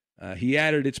 He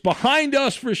added, it's behind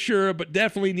us for sure, but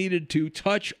definitely needed to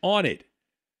touch on it.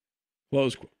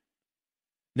 Close quote.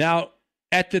 Now,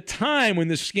 at the time when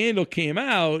this scandal came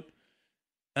out,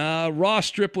 Ross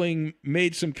Stripling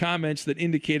made some comments that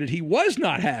indicated he was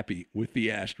not happy with the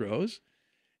Astros,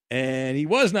 and he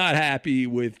was not happy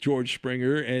with George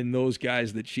Springer and those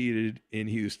guys that cheated in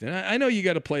Houston. I know you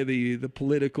got to play the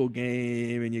political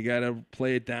game, and you got to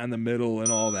play it down the middle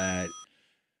and all that.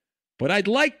 But I'd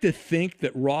like to think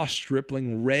that Ross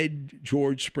Stripling read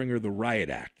George Springer the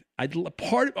Riot Act. I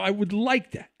would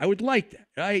like that.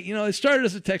 It started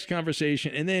as a text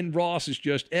conversation, and then Ross is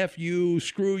just F you,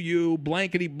 screw you,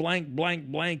 blankety blank, blank,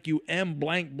 blank, you M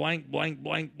blank, blank, blank,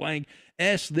 blank, blank,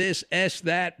 S this, S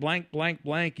that, blank, blank,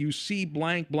 blank, you C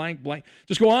blank, blank, blank.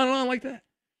 Just go on and on like that.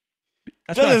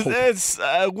 That's what I hope. It's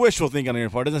wishful thinking on your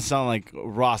part. It doesn't sound like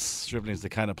Ross Stripling is the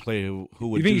kind of player who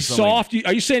would You think do he's something. soft?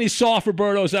 Are you saying he's soft,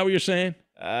 Roberto? Is that what you're saying?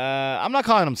 I'm not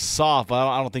calling him soft, but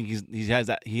I don't think he has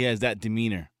that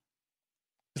demeanor.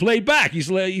 He's laid back. He's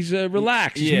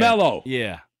relaxed. He's mellow.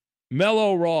 Yeah.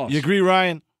 Mellow Ross. You agree,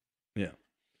 Ryan? Yeah.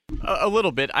 A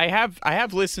little bit. I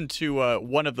have listened to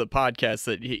one of the podcasts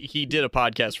that he did a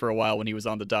podcast for a while when he was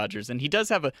on the Dodgers, and he does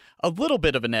have a little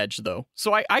bit of an edge, though.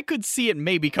 So I could see it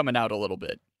maybe coming out a little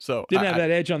bit. So Didn't have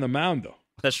that edge on the mound, though.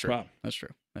 That's true. Problem. That's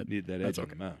true. Need that edge on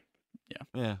the mound.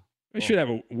 Yeah. They should have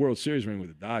a World Series ring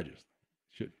with the Dodgers.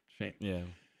 Shame. Yeah.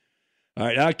 All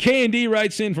right. K&D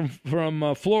writes in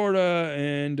from Florida,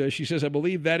 and she says, I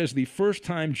believe that is the first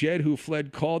time Jed Who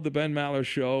Fled called the Ben Maller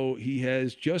Show. He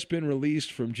has just been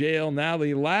released from jail. Now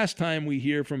the last time we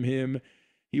hear from him,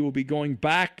 he will be going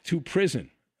back to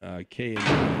prison. K&D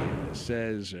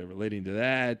says, relating to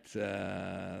that,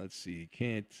 let's see,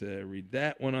 can't read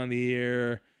that one on the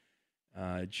air.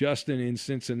 Justin in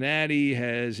Cincinnati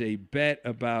has a bet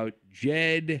about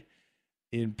Jed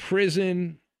in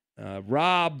prison.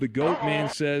 Rob, the Goat Man,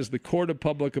 says the court of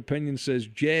public opinion says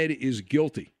Jed is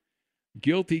guilty.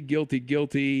 Guilty.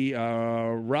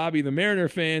 Robbie, the Mariner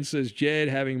fan, says Jed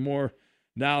having more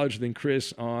knowledge than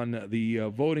Chris on the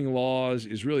voting laws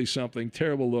is really something.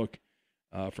 Terrible look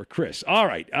for Chris. All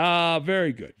right.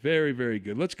 Very good. Very, very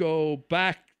good. Let's go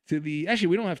back to the – actually,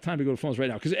 we don't have time to go to phones right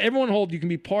now because everyone hold. You can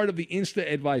be part of the Insta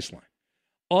Advice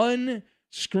Line.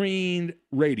 Unscreened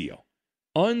radio.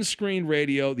 Unscreened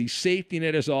radio, the safety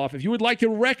net is off. If you would like to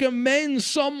recommend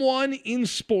someone in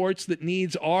sports that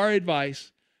needs our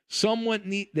advice,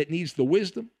 someone that needs the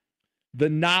wisdom, the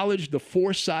knowledge, the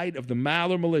foresight of the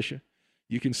Maller Militia,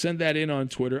 you can send that in on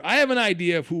Twitter. I have an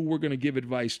idea of who we're going to give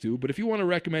advice to, but if you want to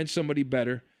recommend somebody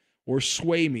better or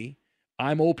sway me,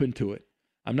 I'm open to it.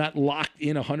 I'm not locked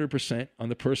in 100% on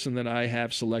the person that I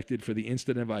have selected for the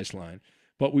Instant Advice Line,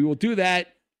 but we will do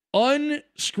that.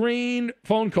 Unscreened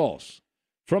phone calls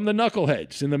from the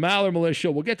knuckleheads in the Maller Militia.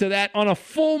 We'll get to that on a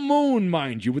full moon,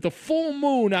 mind you, with a full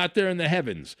moon out there in the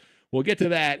heavens. We'll get to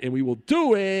that, and we will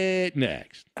do it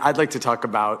next. I'd like to talk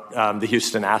about the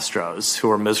Houston Astros, who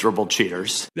are miserable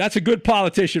cheaters. That's a good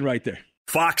politician right there.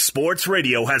 Fox Sports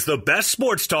Radio has the best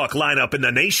sports talk lineup in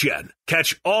the nation.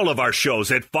 Catch all of our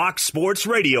shows at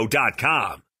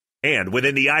foxsportsradio.com. And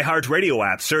within the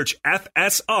iHeartRadio app, search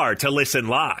FSR to listen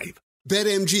live.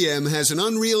 BetMGM has an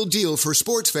unreal deal for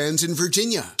sports fans in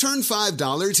Virginia. Turn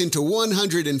 $5 into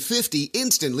 $150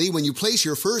 instantly when you place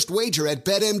your first wager at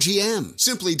BetMGM.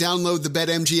 Simply download the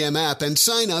BetMGM app and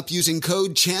sign up using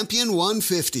code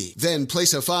Champion150. Then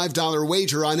place a $5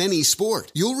 wager on any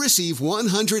sport. You'll receive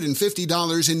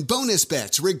 $150 in bonus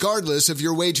bets regardless of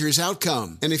your wager's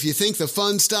outcome. And if you think the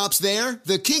fun stops there,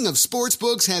 the King of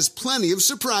Sportsbooks has plenty of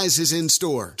surprises in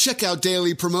store. Check out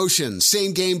daily promotions,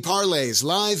 same-game parlays,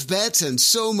 live bets, bets, and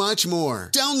so much more.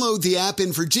 Download the app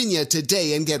in Virginia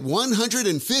today and get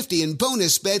 $150 in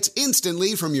bonus bets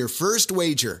instantly from your first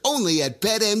wager. Only at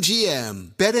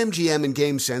BetMGM. BetMGM and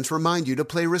GameSense remind you to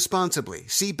play responsibly.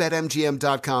 See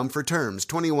BetMGM.com for terms.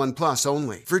 21 plus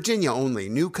only. Virginia only.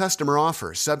 New customer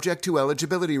offer. Subject to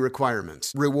eligibility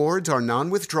requirements. Rewards are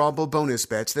non-withdrawable bonus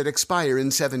bets that expire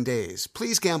in 7 days.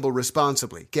 Please gamble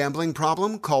responsibly. Gambling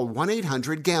problem? Call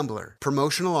 1-800-GAMBLER.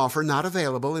 Promotional offer not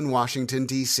available in Washington,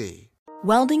 D.C.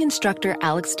 Welding instructor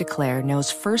Alex DeClaire knows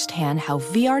firsthand how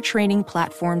VR training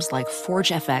platforms like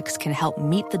ForgeFX can help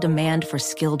meet the demand for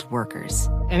skilled workers.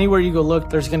 Anywhere you go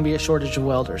look, there's going to be a shortage of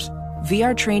welders.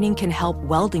 VR training can help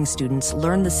welding students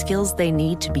learn the skills they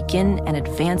need to begin and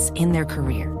advance in their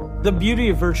career. The beauty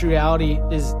of virtual reality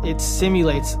is it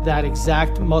simulates that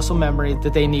exact muscle memory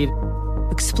that they need.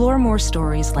 Explore more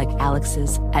stories like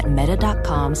Alex's at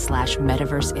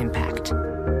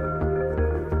meta.com/metaverseimpact.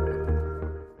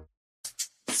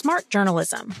 Smart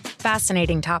journalism.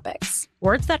 Fascinating topics.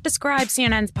 Words that describe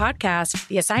CNN's podcast,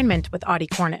 The Assignment with Audie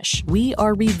Cornish. We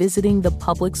are revisiting the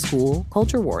public school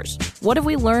culture wars. What have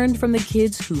we learned from the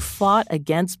kids who fought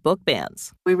against book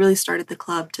bans? We really started the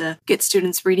club to get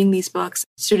students reading these books.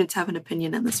 Students have an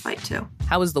opinion in this fight, too.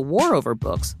 How has the war over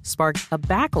books sparked a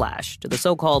backlash to the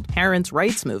so-called parents'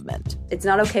 rights movement? It's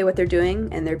not okay what they're doing,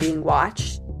 and they're being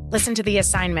watched. Listen to The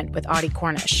Assignment with Audie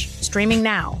Cornish. Streaming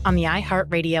now on the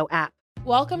iHeartRadio app.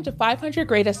 Welcome to 500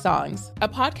 Greatest Songs, a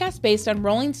podcast based on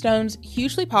Rolling Stone's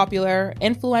hugely popular,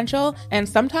 influential, and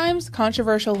sometimes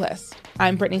controversial list.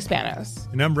 I'm Brittany Spanos.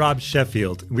 And I'm Rob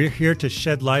Sheffield. We're here to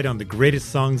shed light on the greatest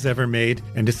songs ever made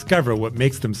and discover what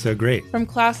makes them so great. From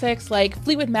classics like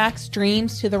Fleetwood Mac's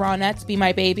Dreams to the Ronettes' Be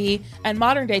My Baby, and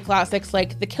modern-day classics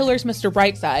like The Killers' Mr.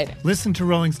 Brightside. Listen to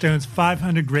Rolling Stone's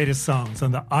 500 Greatest Songs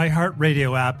on the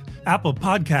iHeartRadio app, Apple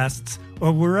Podcasts,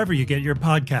 or wherever you get your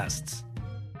podcasts.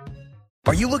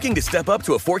 Are you looking to step up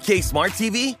to a 4K smart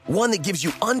TV? One that gives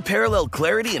you unparalleled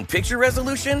clarity and picture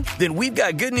resolution? Then we've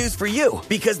got good news for you,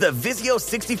 because the Vizio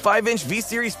 65-inch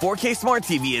V-Series 4K smart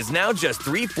TV is now just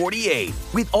 $348.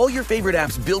 With all your favorite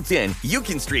apps built in, you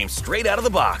can stream straight out of the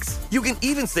box. You can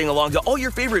even sing along to all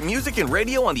your favorite music and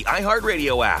radio on the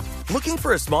iHeartRadio app. Looking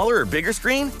for a smaller or bigger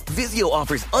screen? Vizio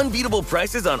offers unbeatable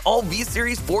prices on all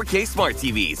V-Series 4K smart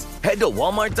TVs. Head to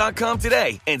Walmart.com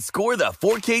today and score the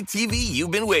 4K TV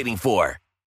you've been waiting for.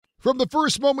 From the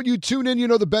first moment you tune in, you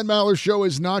know the Ben Maller Show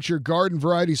is not your garden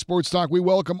variety sports talk. We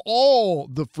welcome all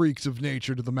the freaks of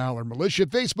nature to the Maller Militia.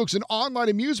 Facebook's an online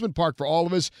amusement park for all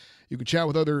of us. You can chat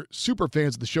with other super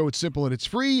fans of the show. It's simple and it's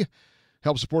free.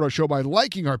 Help support our show by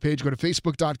liking our page. Go to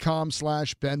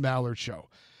Facebook.com/Ben Maller Show.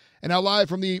 And now live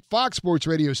from the Fox Sports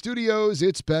Radio studios,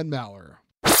 it's Ben Maller.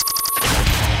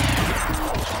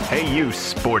 Hey, you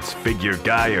sports figure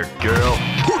guy or girl.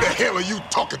 Who the hell are you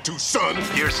talking to, son?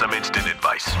 Here's some instant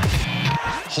advice.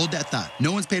 Hold that thought.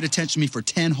 No one's paid attention to me for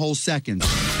 10 whole seconds.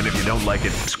 And if you don't like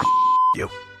it, screw you.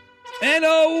 And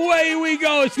away we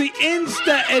go. It's the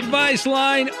Insta Advice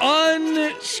Line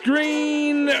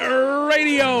on-screen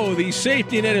radio. The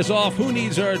safety net is off. Who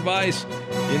needs our advice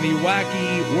in the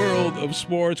wacky world of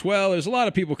sports? Well, there's a lot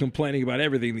of people complaining about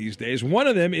everything these days. One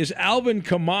of them is Alvin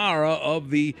Kamara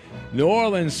of the New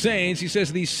Orleans Saints. He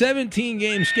says the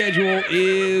 17-game schedule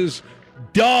is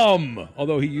dumb,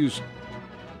 although he used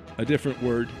a different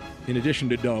word in addition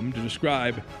to dumb to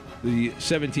describe the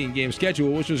 17-game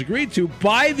schedule, which was agreed to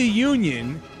by the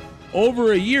union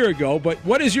over a year ago. But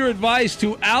what is your advice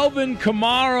to Alvin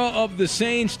Kamara of the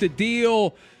Saints to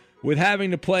deal with having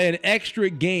to play an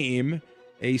extra game,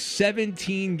 a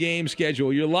 17-game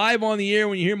schedule? You're live on the air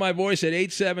when you hear my voice at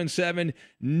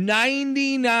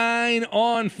 877-99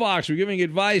 on Fox. We're giving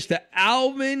advice to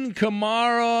Alvin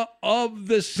Kamara of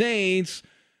the Saints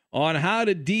on how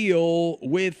to deal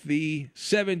with the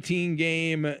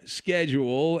 17-game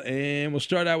schedule. And we'll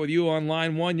start out with you on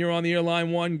line one. You're on the air,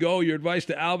 line one. Go. Your advice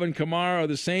to Alvin Kamara of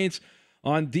the Saints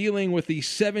on dealing with the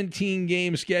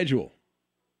 17-game schedule.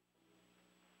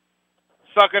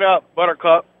 Suck it up,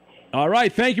 Buttercup. All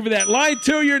right, thank you for that. Line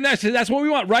two, you're next. That's what we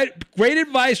want, right? Great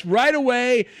advice right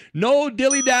away. No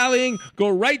dilly-dallying. Go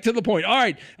right to the point. All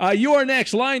right, you are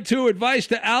next. Line two, advice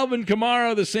to Alvin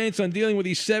Kamara of the Saints on dealing with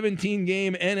the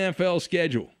 17-game NFL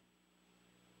schedule.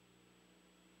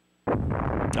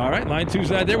 All right, line two's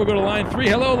not there. We'll go to line three.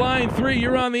 Hello, line three.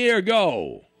 You're on the air.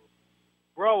 Go.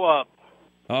 Grow up.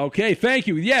 Okay, thank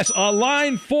you. Yes,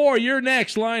 line four, you're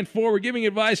next. Line four, we're giving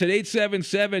advice at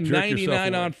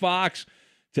 877-99 on Fox.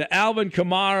 To Alvin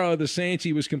Kamara of the Saints.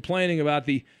 He was complaining about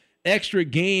the extra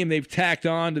game they've tacked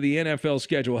on to the NFL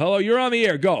schedule. Hello, you're on the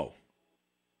air. Go.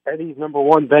 Eddie's number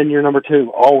one, Ben, you're number two,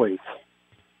 always.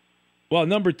 Well,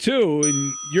 number 2,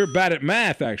 and you're bad at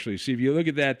math, actually. See, if you look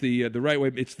at that the right way,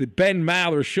 it's the Ben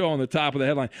Maller Show on the top of the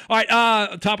headline. All right,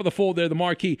 top of the fold there, the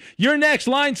marquee. You're next,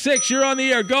 line 6. You're on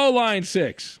the air. Go, line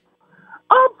 6.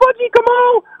 I'm Fudgy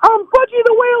Kamal. I'm Fudgy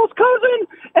the Whale's cousin,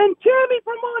 and Tammy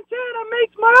from Montana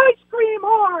makes my ice cream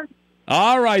hard.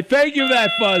 All right, thank you for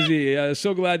that, Fuzzy.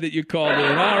 So glad that you called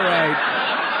in. All right.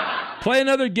 Play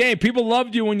another game. People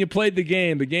loved you when you played the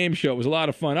game show. It was a lot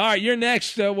of fun. All right, you're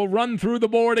next. We'll run through the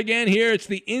board again here. It's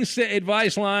the instant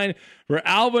advice line for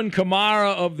Alvin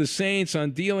Kamara of the Saints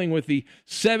on dealing with the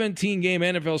 17-game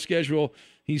NFL schedule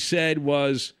he said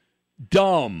was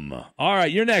dumb. All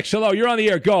right, you're next. Hello, you're on the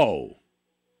air. Go.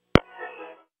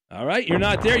 All right, you're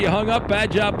not there. You hung up.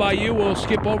 Bad job by you. We'll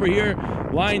skip over here.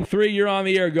 Line 3, you're on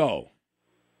the air. Go.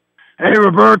 Hey,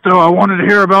 Roberto, I wanted to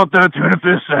hear about that tuna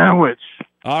fish sandwich.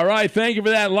 All right, thank you for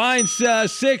that. Line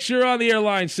 6, you're on the air.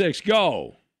 Line 6,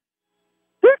 go.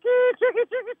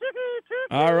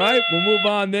 All right, we'll move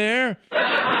on there.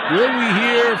 Will we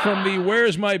hear from the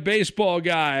Where's My Baseball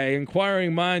guy?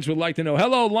 Inquiring minds would like to know.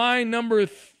 Hello, line number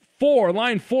 4.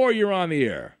 Line 4, you're on the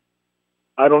air.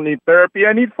 I don't need therapy.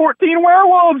 I need 14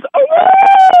 werewolves.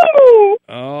 Oh,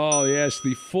 oh yes,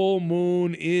 the full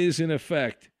moon is in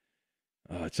effect.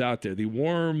 Oh, it's out there. The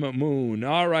worm moon.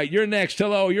 All right, you're next.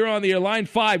 Hello, you're on the air. Line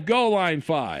 5. Go, line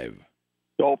 5.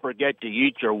 Don't forget to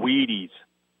eat your Wheaties.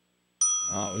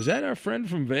 Oh, is that our friend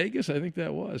from Vegas? I think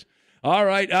that was. All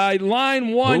right,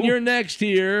 line 1, you're next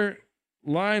here.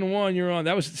 Line 1, you're on.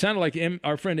 It sounded like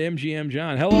our friend MGM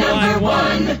John. Hello, line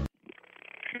 1.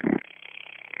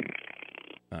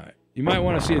 All right, you might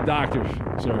want to see a doctor,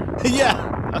 sir.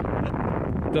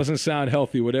 Yeah. Doesn't sound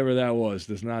healthy. Whatever that was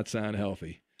does not sound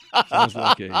healthy. Sounds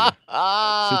like a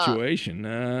situation.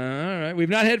 All right. We've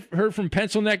not heard from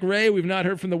Pencil Neck Ray. We've not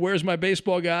heard from the Where's My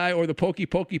Baseball guy or the Pokey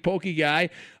guy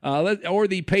or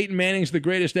the Peyton Manning's the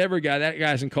greatest ever guy. That guy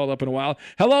hasn't called up in a while.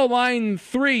 Hello, line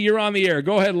 3. You're on the air.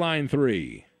 Go ahead, line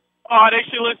 3. Oh, they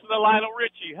should listen to Lionel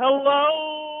Richie.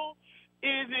 Hello,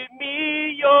 is it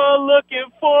me you're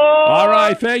looking for? All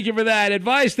right. Thank you for that.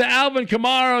 Advice to Alvin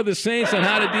Kamara of the Saints on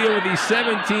how to deal with the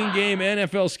 17-game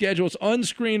NFL schedule. It's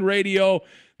unscreened radio.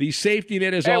 The safety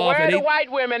net is off. Where are the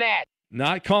white women at?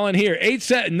 Not calling here.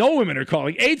 No women are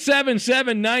calling.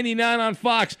 877-99 on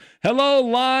Fox. Hello,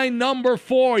 line number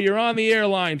 4. You're on the air,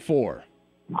 line 4.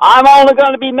 I'm only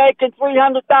going to be making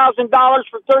 $300,000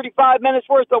 for 35 minutes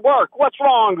worth of work. What's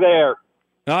wrong there?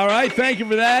 All right. Thank you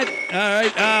for that.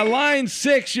 All right. Line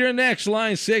 6, you're next.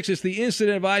 Line 6 is the instant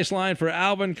advice line for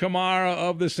Alvin Kamara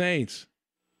of the Saints.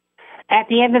 At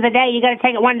the end of the day, you got to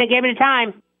take it one game at a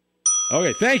time.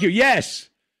 Okay. Thank you. Yes.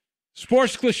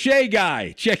 Sports cliche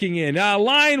guy checking in.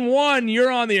 Line 1, you're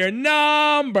on the air.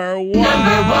 Number 1.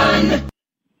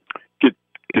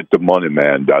 Get the money,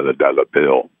 man. Dollar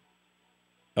bill.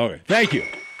 Okay, thank you.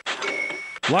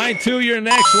 Line 2, you're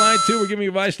next. Line 2, we're giving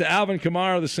advice to Alvin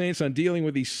Kamara of the Saints on dealing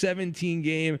with the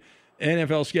 17-game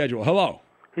NFL schedule. Hello.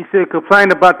 He should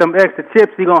complain about them extra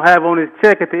chips he going to have on his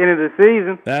check at the end of the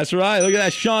season. That's right. Look at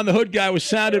that Sean the Hood guy with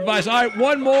sound advice. All right,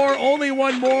 one more, only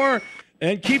one more.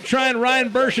 And keep trying,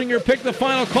 Ryan Bershinger. Pick the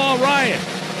final call, Ryan.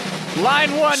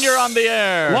 Line 1, you're on the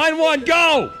air. Line 1,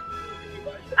 go.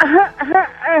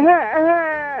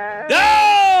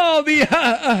 Oh,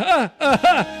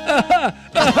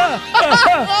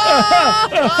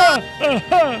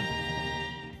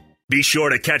 Be sure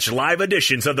to catch live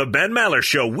editions of the Ben Maller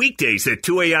Show weekdays at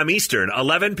 2 a.m. Eastern,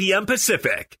 11 p.m.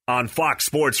 Pacific on Fox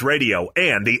Sports Radio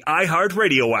and the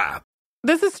iHeartRadio app.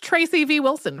 This is Tracy V.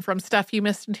 Wilson from Stuff You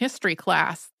Missed in History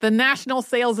class. The national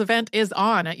sales event is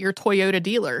on at your Toyota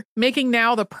dealer, making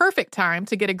now the perfect time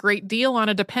to get a great deal on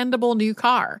a dependable new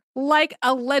car. Like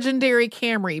a legendary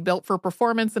Camry built for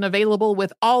performance and available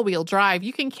with all-wheel drive,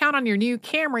 you can count on your new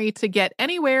Camry to get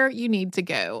anywhere you need to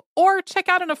go. Or check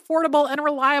out an affordable and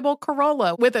reliable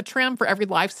Corolla with a trim for every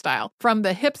lifestyle. From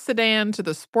the hip sedan to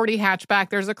the sporty hatchback,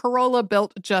 there's a Corolla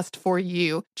built just for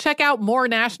you. Check out more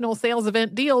national sales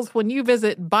event deals when you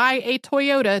visit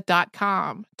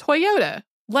buyatoyota.com. Toyota,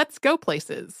 let's go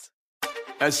places.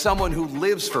 As someone who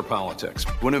lives for politics,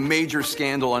 when a major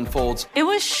scandal unfolds, it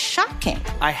was shocking.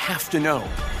 I have to know,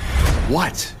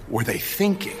 what were they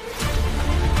thinking?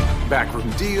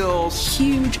 Backroom deals,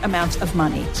 huge amounts of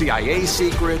money, CIA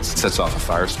secrets, sets off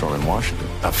a firestorm in Washington,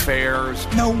 affairs.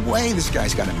 No way this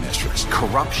guy's got a mistress.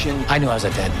 Corruption. I knew I was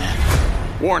a dead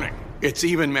man. Warning, it's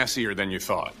even messier than you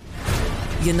thought.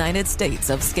 United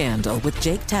States of Scandal with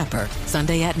Jake Tapper,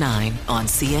 Sunday at 9 on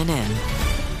CNN.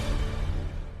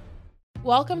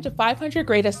 Welcome to 500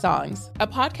 Greatest Songs, a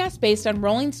podcast based on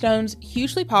Rolling Stone's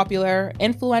hugely popular,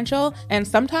 influential, and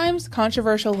sometimes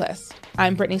controversial list.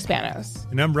 I'm Brittany Spanos.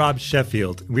 And I'm Rob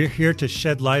Sheffield. We're here to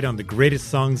shed light on the greatest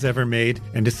songs ever made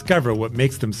and discover what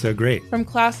makes them so great. From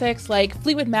classics like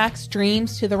Fleetwood Mac's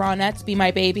Dreams to the Ronettes' Be My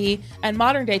Baby, and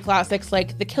modern-day classics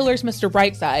like The Killers' Mr.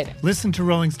 Brightside. Listen to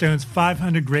Rolling Stone's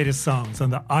 500 Greatest Songs on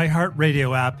the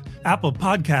iHeartRadio app, Apple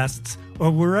Podcasts,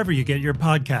 or wherever you get your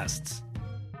podcasts.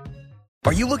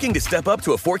 Are you looking to step up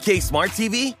to a 4K smart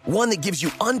TV? One that gives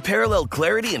you unparalleled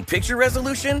clarity and picture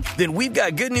resolution? Then we've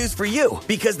got good news for you,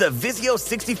 because the Vizio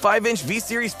 65-inch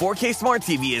V-Series 4K smart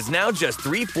TV is now just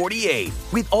 $348.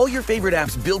 With all your favorite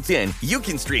apps built in, you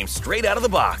can stream straight out of the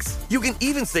box. You can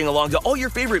even sing along to all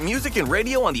your favorite music and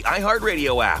radio on the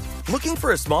iHeartRadio app. Looking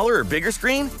for a smaller or bigger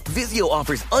screen? Vizio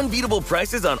offers unbeatable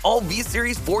prices on all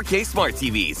V-Series 4K smart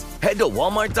TVs. Head to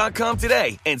Walmart.com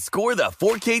today and score the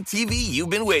 4K TV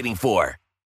you've been waiting for.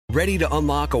 Ready to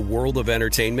unlock a world of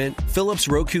entertainment? Philips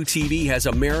Roku TV has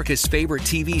America's favorite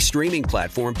TV streaming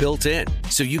platform built in,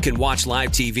 so you can watch live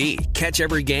TV, catch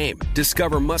every game,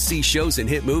 discover must-see shows and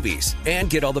hit movies, and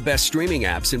get all the best streaming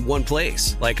apps in one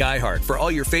place, like iHeart for all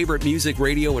your favorite music,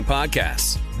 radio, and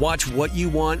podcasts. Watch what you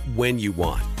want, when you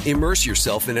want. Immerse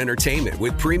yourself in entertainment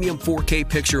with premium 4K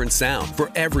picture and sound for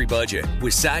every budget,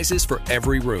 with sizes for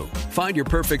every room. Find your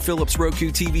perfect Philips Roku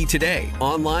TV today,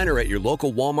 online or at your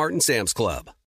local Walmart and Sam's Club.